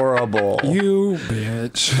adorable. You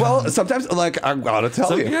bitch. Well, sometimes I gotta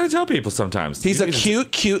tell you. You gotta tell people sometimes. He's a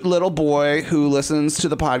cute little boy who listens to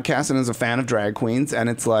the podcast and is a fan of drag queens, and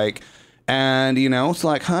it's it's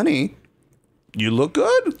like, honey, you look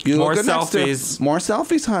good. More look good selfies. More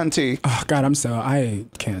selfies, hunty. Oh, God, I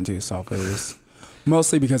can't do selfies.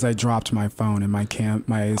 Mostly because I dropped my phone and my selfie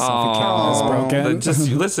camera is broken. But just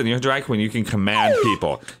listen, you're a drag queen. You can command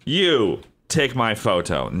people. You take my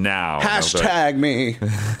photo now. Hashtag me.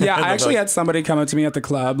 Yeah, I actually had somebody come up to me at the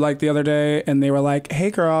club like the other day, and they were like,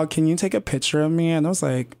 "Hey, girl, can you take a picture of me?" And I was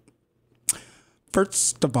like,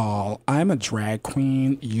 first of all, I'm a drag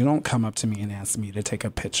queen. You don't come up to me and ask me to take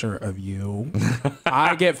a picture of you.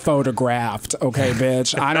 I get photographed, okay,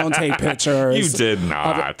 bitch. I don't take pictures. You did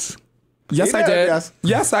not. Yes, I did.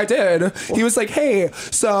 Yes, I did. He was like, "Hey,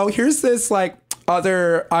 so here's this like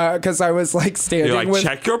other," because I was like standing. You're like, with,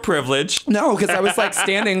 check your privilege. No, because I was like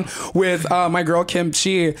standing with my girl Kim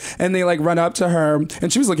Chi, and they like run up to her,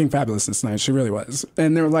 and she was looking fabulous this night. She really was.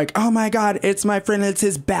 And they were like, "Oh my God, it's my friend. It's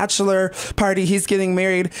his bachelor party. He's getting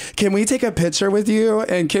married. Can we take a picture with you?"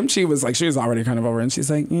 And Kim Chi was like, she was already kind of over, and she's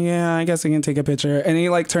like, "Yeah, I guess we can take a picture." And he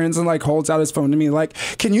like turns and like holds out his phone to me, like,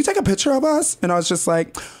 "Can you take a picture of us?" And I was just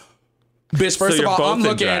like, bitch, first of all,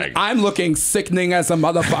 I'm looking sickening as a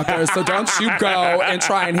motherfucker, so don't you go and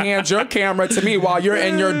try and hand your camera to me while you're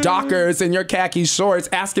in your Dockers and your khaki shorts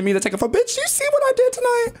asking me to take a photo. Bitch, you see what I did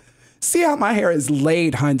tonight? See how my hair is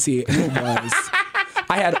laid, hunty? And it was.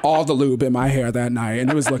 I had all the lube in my hair that night, and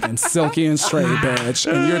it was looking silky and straight, bitch.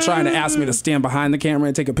 And you're trying to ask me to stand behind the camera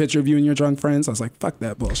and take a picture of you and your drunk friends? I was like, fuck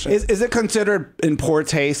that bullshit. Is it considered in poor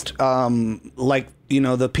taste, like, you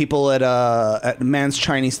know, the people at Man's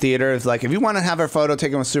Chinese Theater is like, if you want to have a photo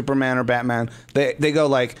taken with Superman or Batman, they go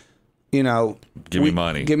like, you know, give me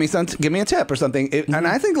money, give me a tip or something. And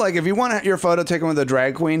I think like if you want your photo taken with a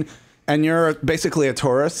drag queen and you're basically a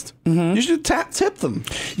tourist, you should tip them.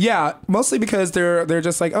 Yeah, mostly because they're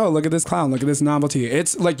just like, oh, look at this clown, look at this novelty.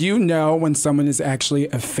 It's like, you know, when someone is actually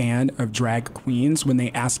a fan of drag queens when they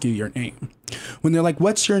ask you your name. When they're like,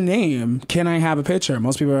 "What's your name? Can I have a picture?"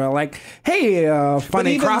 Most people are like, "Hey,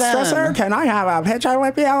 funny crossdresser, can I have a picture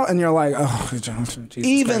with you?" And you're like, "Oh, Jesus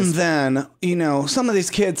even Christ." Then, you know, some of these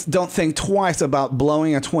kids don't think twice about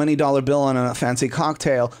blowing a $20 bill on a fancy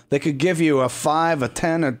cocktail. They could give you a $5, a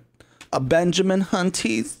 $10, a Benjamin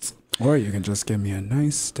Hunties. Or you can just give me a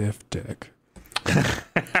nice stiff dick.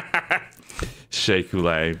 Shea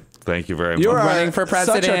Couleé, thank you very much. You're running for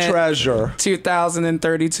president. Such a treasure.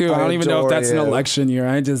 2032. I don't even know if that's an you. election year.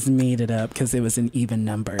 I just made it up because it was an even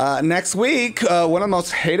number. Next week, one of the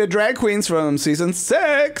most hated drag queens from season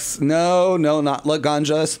 6. No, not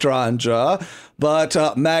Laganja Estranja,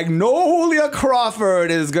 but Magnolia Crawford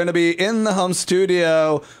is going to be in the home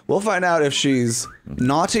studio. We'll find out if she's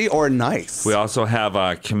naughty or nice. We also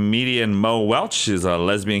have comedian Mo Welch. She's a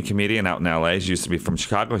lesbian comedian out in LA. She used to be from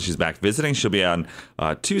Chicago. She's back visiting. She'll be on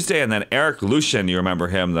Tuesday. And then Eric Lucien, you remember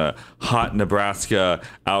him, the hot Nebraska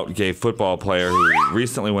out gay football player who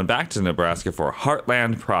recently went back to Nebraska for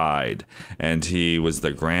Heartland Pride. And he was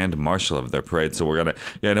the grand marshal of their parade. So we're going to,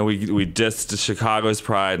 you know, we dissed Chicago's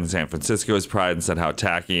pride and San Francisco's pride and said how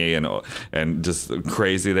tacky and just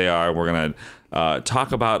crazy they are. We're going to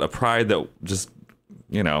talk about a pride that just,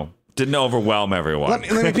 you know, didn't overwhelm everyone. Let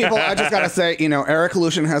me people, I just got to say, you know, Eric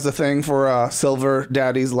Lucien has a thing for silver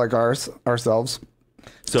daddies like ourselves.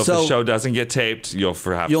 So if the show doesn't get taped, you'll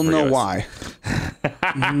know why.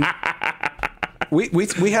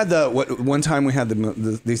 we had one time we had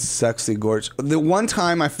these sexy gorge. The one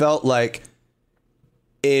time I felt like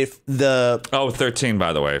if the 13,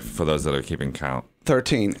 by the way, for those that are keeping count.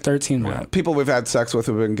 13 people we've had sex with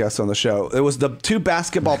who've been guests on the show. It was the 2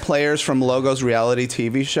 basketball players from Logo's reality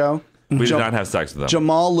TV show. We did not have sex with them.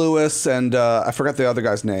 Jamal Lewis and I forgot the other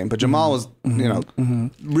guy's name, but Jamal was, you know,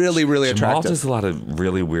 really, really attractive. Jamal does a lot of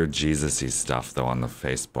really weird Jesus-y stuff though on the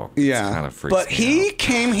Facebook. Yeah, it's kind of freaks but me he out.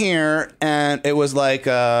 came here and it was like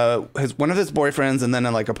one of his boyfriends and then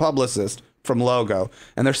like a publicist from Logo,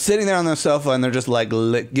 and they're sitting there on their sofa and they're just like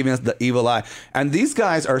giving us the evil eye. And these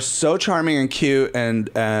guys are so charming and cute and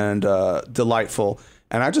delightful.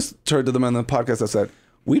 And I just turned to them on the podcast. I said,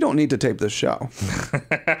 "We don't need to tape this show.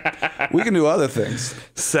 We can do other things.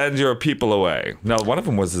 Send your people away." No, one of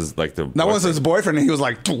them was his his boyfriend, and he was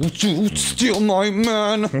like, "Don't you steal my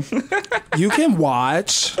man." You can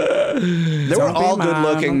watch. They were all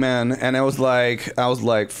good-looking men, and I was like,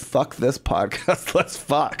 "Fuck this podcast. Let's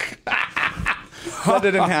fuck." That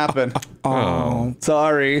didn't happen. Oh,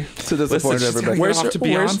 sorry to disappoint everybody.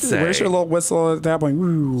 Where's your little whistle at that point?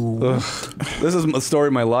 This is the story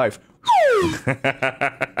of my life.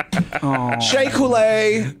 Shea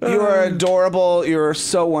Couleé, you are adorable. You're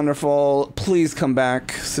so wonderful. Please come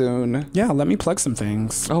back soon. Yeah, let me plug some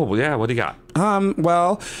things. Oh, yeah. What do you got?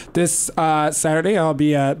 Well, this Saturday I'll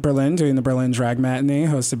be at Berlin doing the Berlin Drag Matinee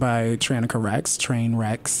hosted by Tranica Rex, Train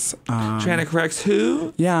Rex. Tranica Rex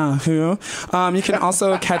who? Yeah, who? You can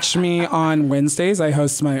also catch me on Wednesdays. I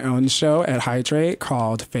host my own show at Hydrate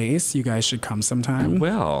called Face. You guys should come sometime.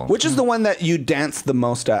 Well. Which is the one that you dance the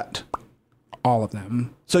most at? All of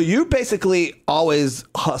them. So you basically always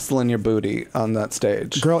hustling your booty on that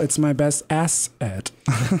stage. Girl, it's my best asset.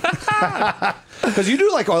 Because you do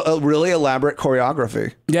like a really elaborate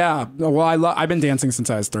choreography. Yeah. Well, I've been dancing since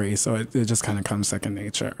I was 3, so it just kind of comes second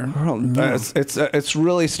nature. It's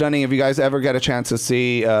really stunning. If you guys ever get a chance to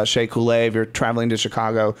see Shea Couleé, if you're traveling to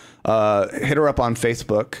Chicago, hit her up on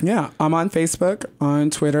Facebook. Yeah, I'm on Facebook,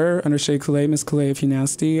 on Twitter under Shea Couleé, Miss Couleé if you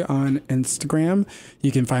nasty, on Instagram.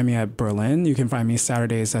 You can find me at Berlin. You can find me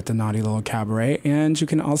Saturdays at the Naughty Little Cabaret, and you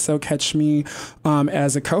can also catch me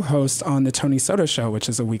as a co-host on the Tony Soto Show, which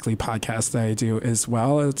is a weekly podcast that I do as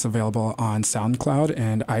well. It's available on SoundCloud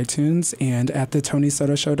and iTunes and at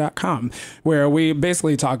thetonysotoshow.com, where we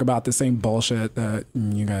basically talk about the same bullshit that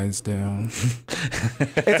you guys do.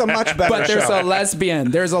 It's a much better But there's show. a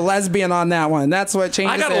lesbian. There's a lesbian on that one. That's what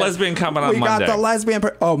changes I got a lesbian coming on we Monday. got the lesbian.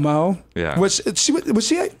 Mo. Yeah. Was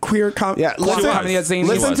she a queer Yeah, comedy at Zany?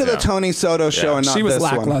 listen was, to the yeah. Tony Soto show and not She was this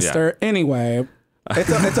one. lackluster. Anyway.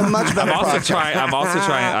 It's a much better I'm also project. trying.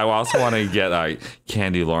 I also want to get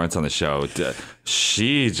Candy Lawrence on the show.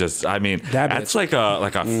 She just, I mean, that's like a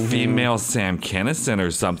female Sam Kinison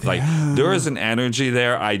or something. Like there is an energy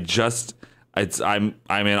there. I'm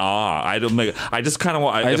in awe. I just kind of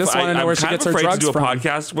want. I just want to know where she gets her drugs I'm from. afraid to do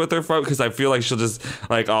a podcast with her because I feel like she'll just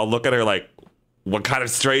I'll look at her like, what kind of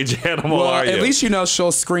strange animal are you? At least you know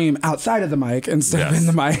she'll scream outside of the mic instead of in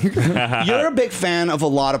the mic. You're a big fan of a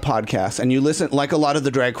lot of podcasts, and you listen, like a lot of the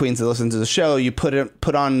drag queens that listen to the show, you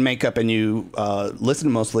put on makeup and you listen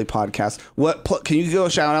to mostly podcasts. Can you go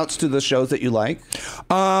shout outs to the shows that you like?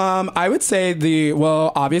 I would say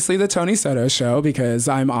obviously the Tony Soto Show, because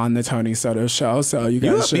I'm on the Tony Soto Show, so you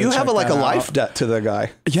guys should You have check a that life out. debt to the guy.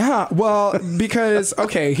 Yeah, well, because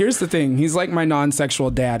okay, here's the thing. He's like my non-sexual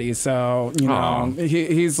daddy, so you know,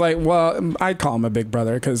 he's like, well, I'd call him a big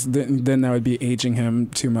brother because then that would be aging him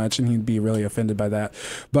too much, and he'd be really offended by that.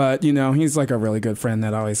 But you know, he's like a really good friend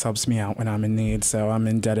that always helps me out when I'm in need. So I'm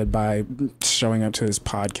indebted by showing up to his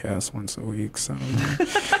podcast once a week. So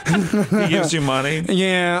he gives you money.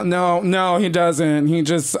 yeah, no, he doesn't. He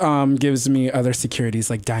just gives me other securities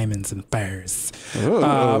like diamonds and furs.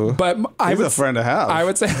 But He's a friend to have. I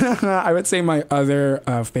would say my other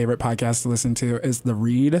favorite podcast to listen to is The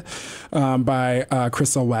Read by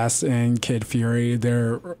Crystal West and Kid Fury.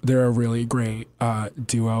 They're a really great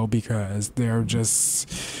duo because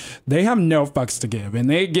they have no fucks to give, and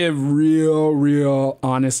they give real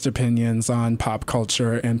honest opinions on pop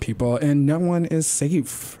culture and people, and no one is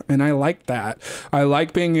safe. And I like that. I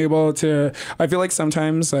like being able to. I feel like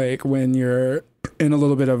sometimes, like when you're in a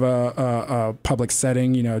little bit of a public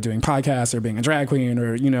setting, you know, doing podcasts or being a drag queen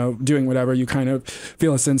or, you know, doing whatever, you kind of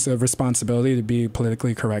feel a sense of responsibility to be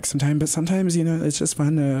politically correct sometimes. But sometimes, you know, it's just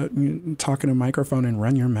fun to talk in a microphone and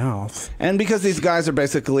run your mouth. And because these guys are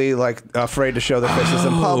basically like afraid to show their faces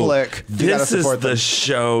in public, you gotta This is support the them.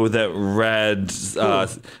 show that read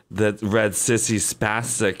Sissy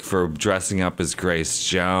Spacek for dressing up as Grace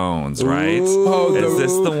Jones, right? Oh, is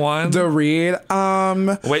this the one? The Read.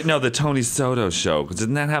 Wait, no, the Tony Soto show.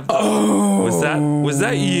 Didn't that have? Was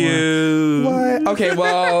that you? What? Okay,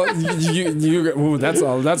 well, that's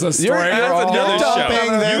a story. That's another dumping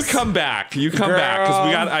show. this. You come back because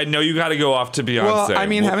I know you got to go off to Beyonce. Well, I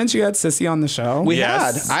mean, haven't you had Sissy on the show? We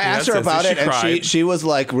Yes, had. I asked yes, her about she it, and cried. she was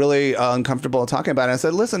like really uncomfortable talking about it. I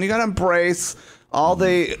said, "Listen, you got to embrace all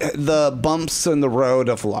the bumps in the road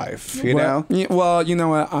of life, you know." Well, you know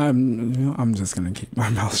what? I'm just gonna keep my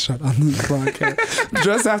mouth shut on this broadcast.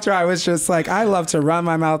 Just after I was just like, I love to run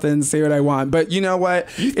my mouth and say what I want, but you know what?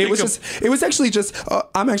 It was actually just.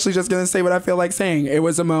 I'm actually just gonna say what I feel like saying. It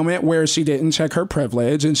was a moment where she didn't check her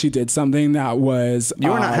privilege and she did something that was.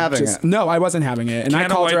 You were not having it. No, I wasn't having it, and I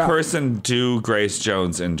Can a called white her out. person do Grace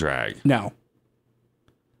Jones in drag? No.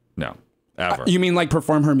 Ever. You mean like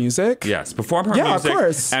perform her music? Yes, perform her Yeah, of music,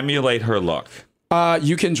 course. emulate her look.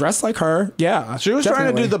 You can dress like her. Yeah. She was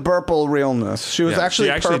trying to do the purple realness. She was Yeah, actually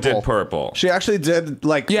she actually purple. did purple. She actually did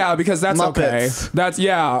like Yeah, because that's okay. Muppets. That's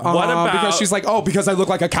What about- because she's like, oh, because I look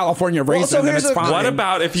like a California raisin, so then here's it's a- fine. What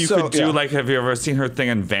about if you So, could do yeah. like? Have you ever seen her thing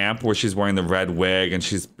in Vamp where she's wearing the red wig and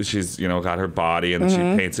she's got her body and she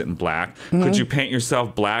paints it in black? Could you paint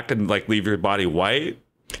yourself black and like leave your body white?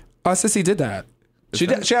 Sissy did that. She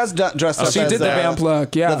has dressed up. She did the vamp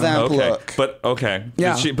look, yeah. The vamp look. But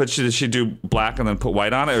Yeah. Did she do black and then put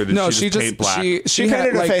white on it, or did she just paint black? She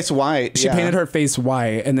painted her face white. She painted her face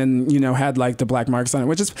white, and then had like the black marks on it,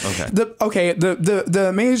 which is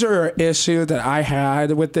the major issue that I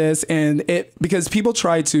had with this, and because people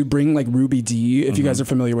tried to bring like Ruby Dee, if you guys are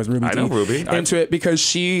familiar with Ruby Dee, I know Ruby into it because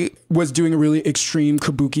she was doing a really extreme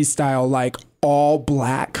kabuki style, like all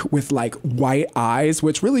black with like white eyes,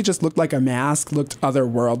 which really just looked like a mask, looked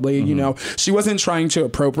otherworldly. She wasn't trying to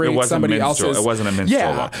appropriate somebody else's. It wasn't a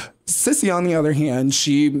minstrel look. Sissy, on the other hand,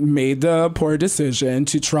 she made the poor decision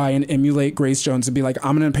to try and emulate Grace Jones and be like,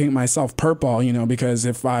 I'm going to paint myself purple, because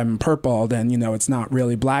if I'm purple, then, it's not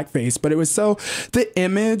really blackface. But the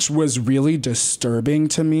image was really disturbing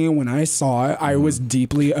to me when I saw it. I was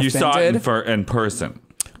deeply offended. You saw it in person?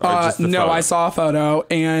 No, I saw a photo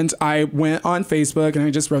and I went on Facebook and I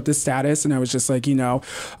just wrote this status and I was just like, I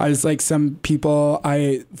was like, some people,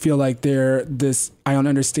 I feel like I don't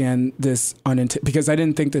understand this because I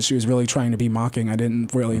didn't think that she was really trying to be mocking. I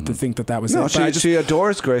didn't really think that was no, it. She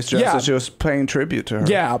adores Grace Jones, so she was paying tribute to her.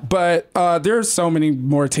 Yeah, but there's so many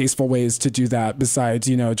more tasteful ways to do that besides,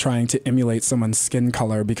 trying to emulate someone's skin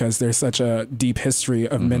color because there's such a deep history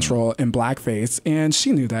of minstrel and blackface. And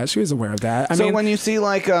she knew that. She was aware of that. I mean, when you see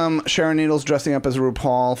like Sharon Needles dressing up as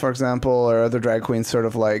RuPaul, for example, or other drag queens sort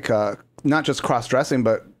of like not just cross-dressing,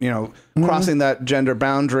 but, crossing that gender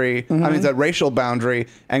boundary, that racial boundary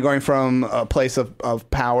and going from a place of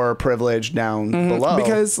power, privilege down below.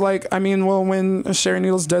 Because, when Sharon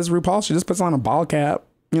Needles does RuPaul, she just puts on a ball cap.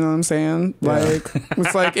 You know what I'm saying? Like,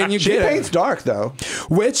 it's like, and she paints dark though,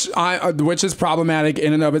 which is problematic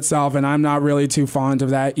in and of itself, and I'm not really too fond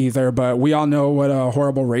of that either. But we all know what a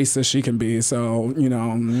horrible racist she can be. So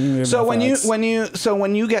So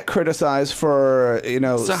when you get criticized for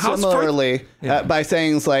similarly by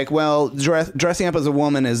saying things like, well, dressing up as a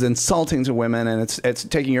woman is insulting to women, and it's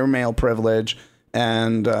taking your male privilege.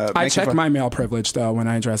 And I check my male privilege though when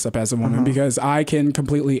I dress up as a woman because I can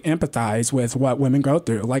completely empathize with what women go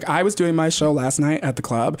through. Like I was doing my show last night at the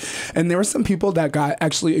club and there were some people that got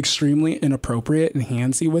actually extremely inappropriate and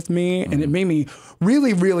handsy with me and it made me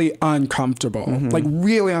really, really uncomfortable. Like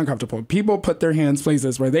really uncomfortable. People put their hands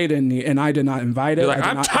places where they didn't need and I did not invite it. You're like,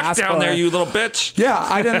 I'm tucked down there, you little bitch. Yeah,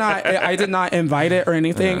 I did not invite it or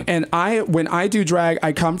anything. And when I do drag,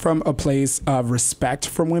 I come from a place of respect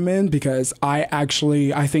for women because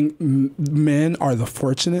I think men are the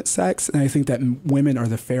fortunate sex, and I think that women are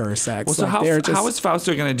the fairer sex. Well, so how is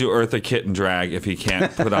Fausto going to do Eartha Kitt in drag if he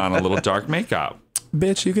can't put on a little dark makeup?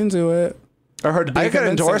 Bitch, you can do it. I got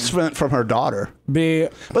endorsement from her daughter. But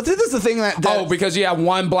this is the thing that because you have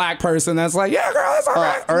one black person that's like, yeah, girl, that's all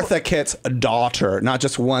right. Eartha Kitt's daughter, not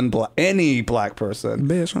just any black person.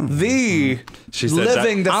 Bitch, she said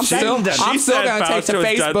living descendant. I'm still gonna take to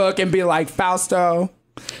Facebook and be like, Fausto.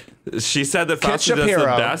 She said that Fausto does the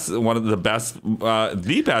best, one of the best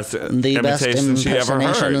imitations she ever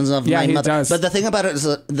heard. Of my mother. Does. But the thing about it is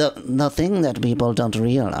the thing that people don't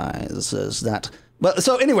realize is that. But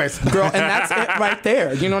so, anyways, girl, and that's it right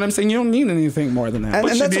there. You know what I'm saying? You don't need anything more than that.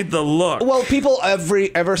 But you need the look. Well, people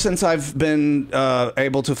ever since I've been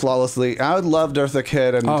able to flawlessly, I would love Eartha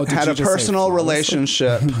Kitt and had a personal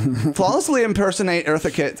relationship, flawlessly impersonate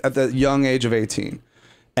Eartha Kitt at the young age of 18.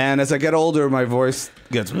 And as I get older, my voice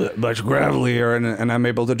gets much gravelier, and I'm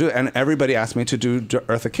able to do it. And everybody asks me to do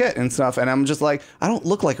Eartha Kitt and stuff, and I'm just like, I don't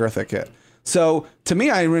look like Eartha Kitt. So to me,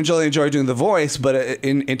 I really enjoy doing the voice, but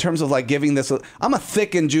in terms of like giving this, I'm a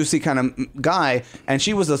thick and juicy kind of guy, and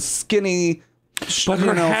she was a skinny. But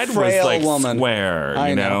her head was like square,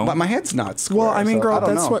 I know. But my head's not square. Well, I mean, girl,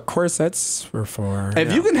 that's know. What corsets were for.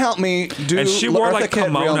 If you can help me do, and she wore like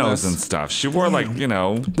kimonos realness. and stuff. She wore like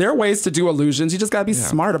There are ways to do illusions. You just gotta be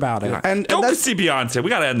smart about it. And go see Beyonce. We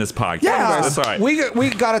gotta end this podcast. Yeah, that's all right. We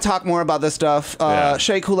gotta talk more about this stuff.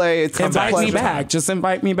 Shea Couleé, it's invite me back. Just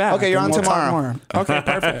invite me back. Okay, you're on tomorrow. Okay,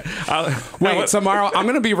 perfect. Wait, tomorrow I'm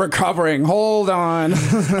gonna be recovering. Hold on.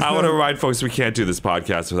 I want to remind folks we can't do this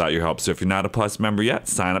podcast without your help. So if you're not a Plus member yet,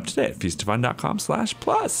 sign up today at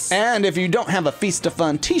feastofun.com/plus. And if you don't have a Feast of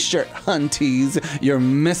Fun t-shirt, hunties, you're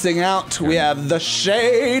missing out. We have The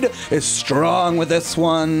Shade is strong with this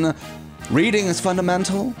one. Reading is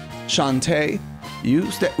fundamental. Shantae, you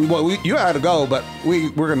had to go, but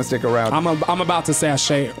we're gonna stick around. I'm about to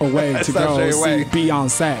sashay away to go see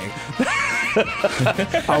Beyonce.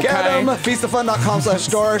 Okay. Get them,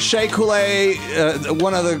 feastoffun.com/store. Shea Couleé,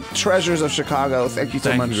 one of the treasures of Chicago. Thank you so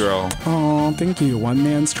much. Thank you, girl. Oh, thank you. One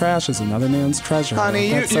man's trash is another man's treasure. Honey,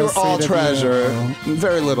 you're all treasure.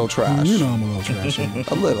 Very little trash. You know I'm a little trashy.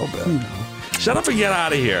 A little bit. You know. Shut up and get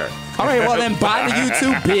out of here. All right, well then, bye to you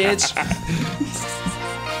too, bitch.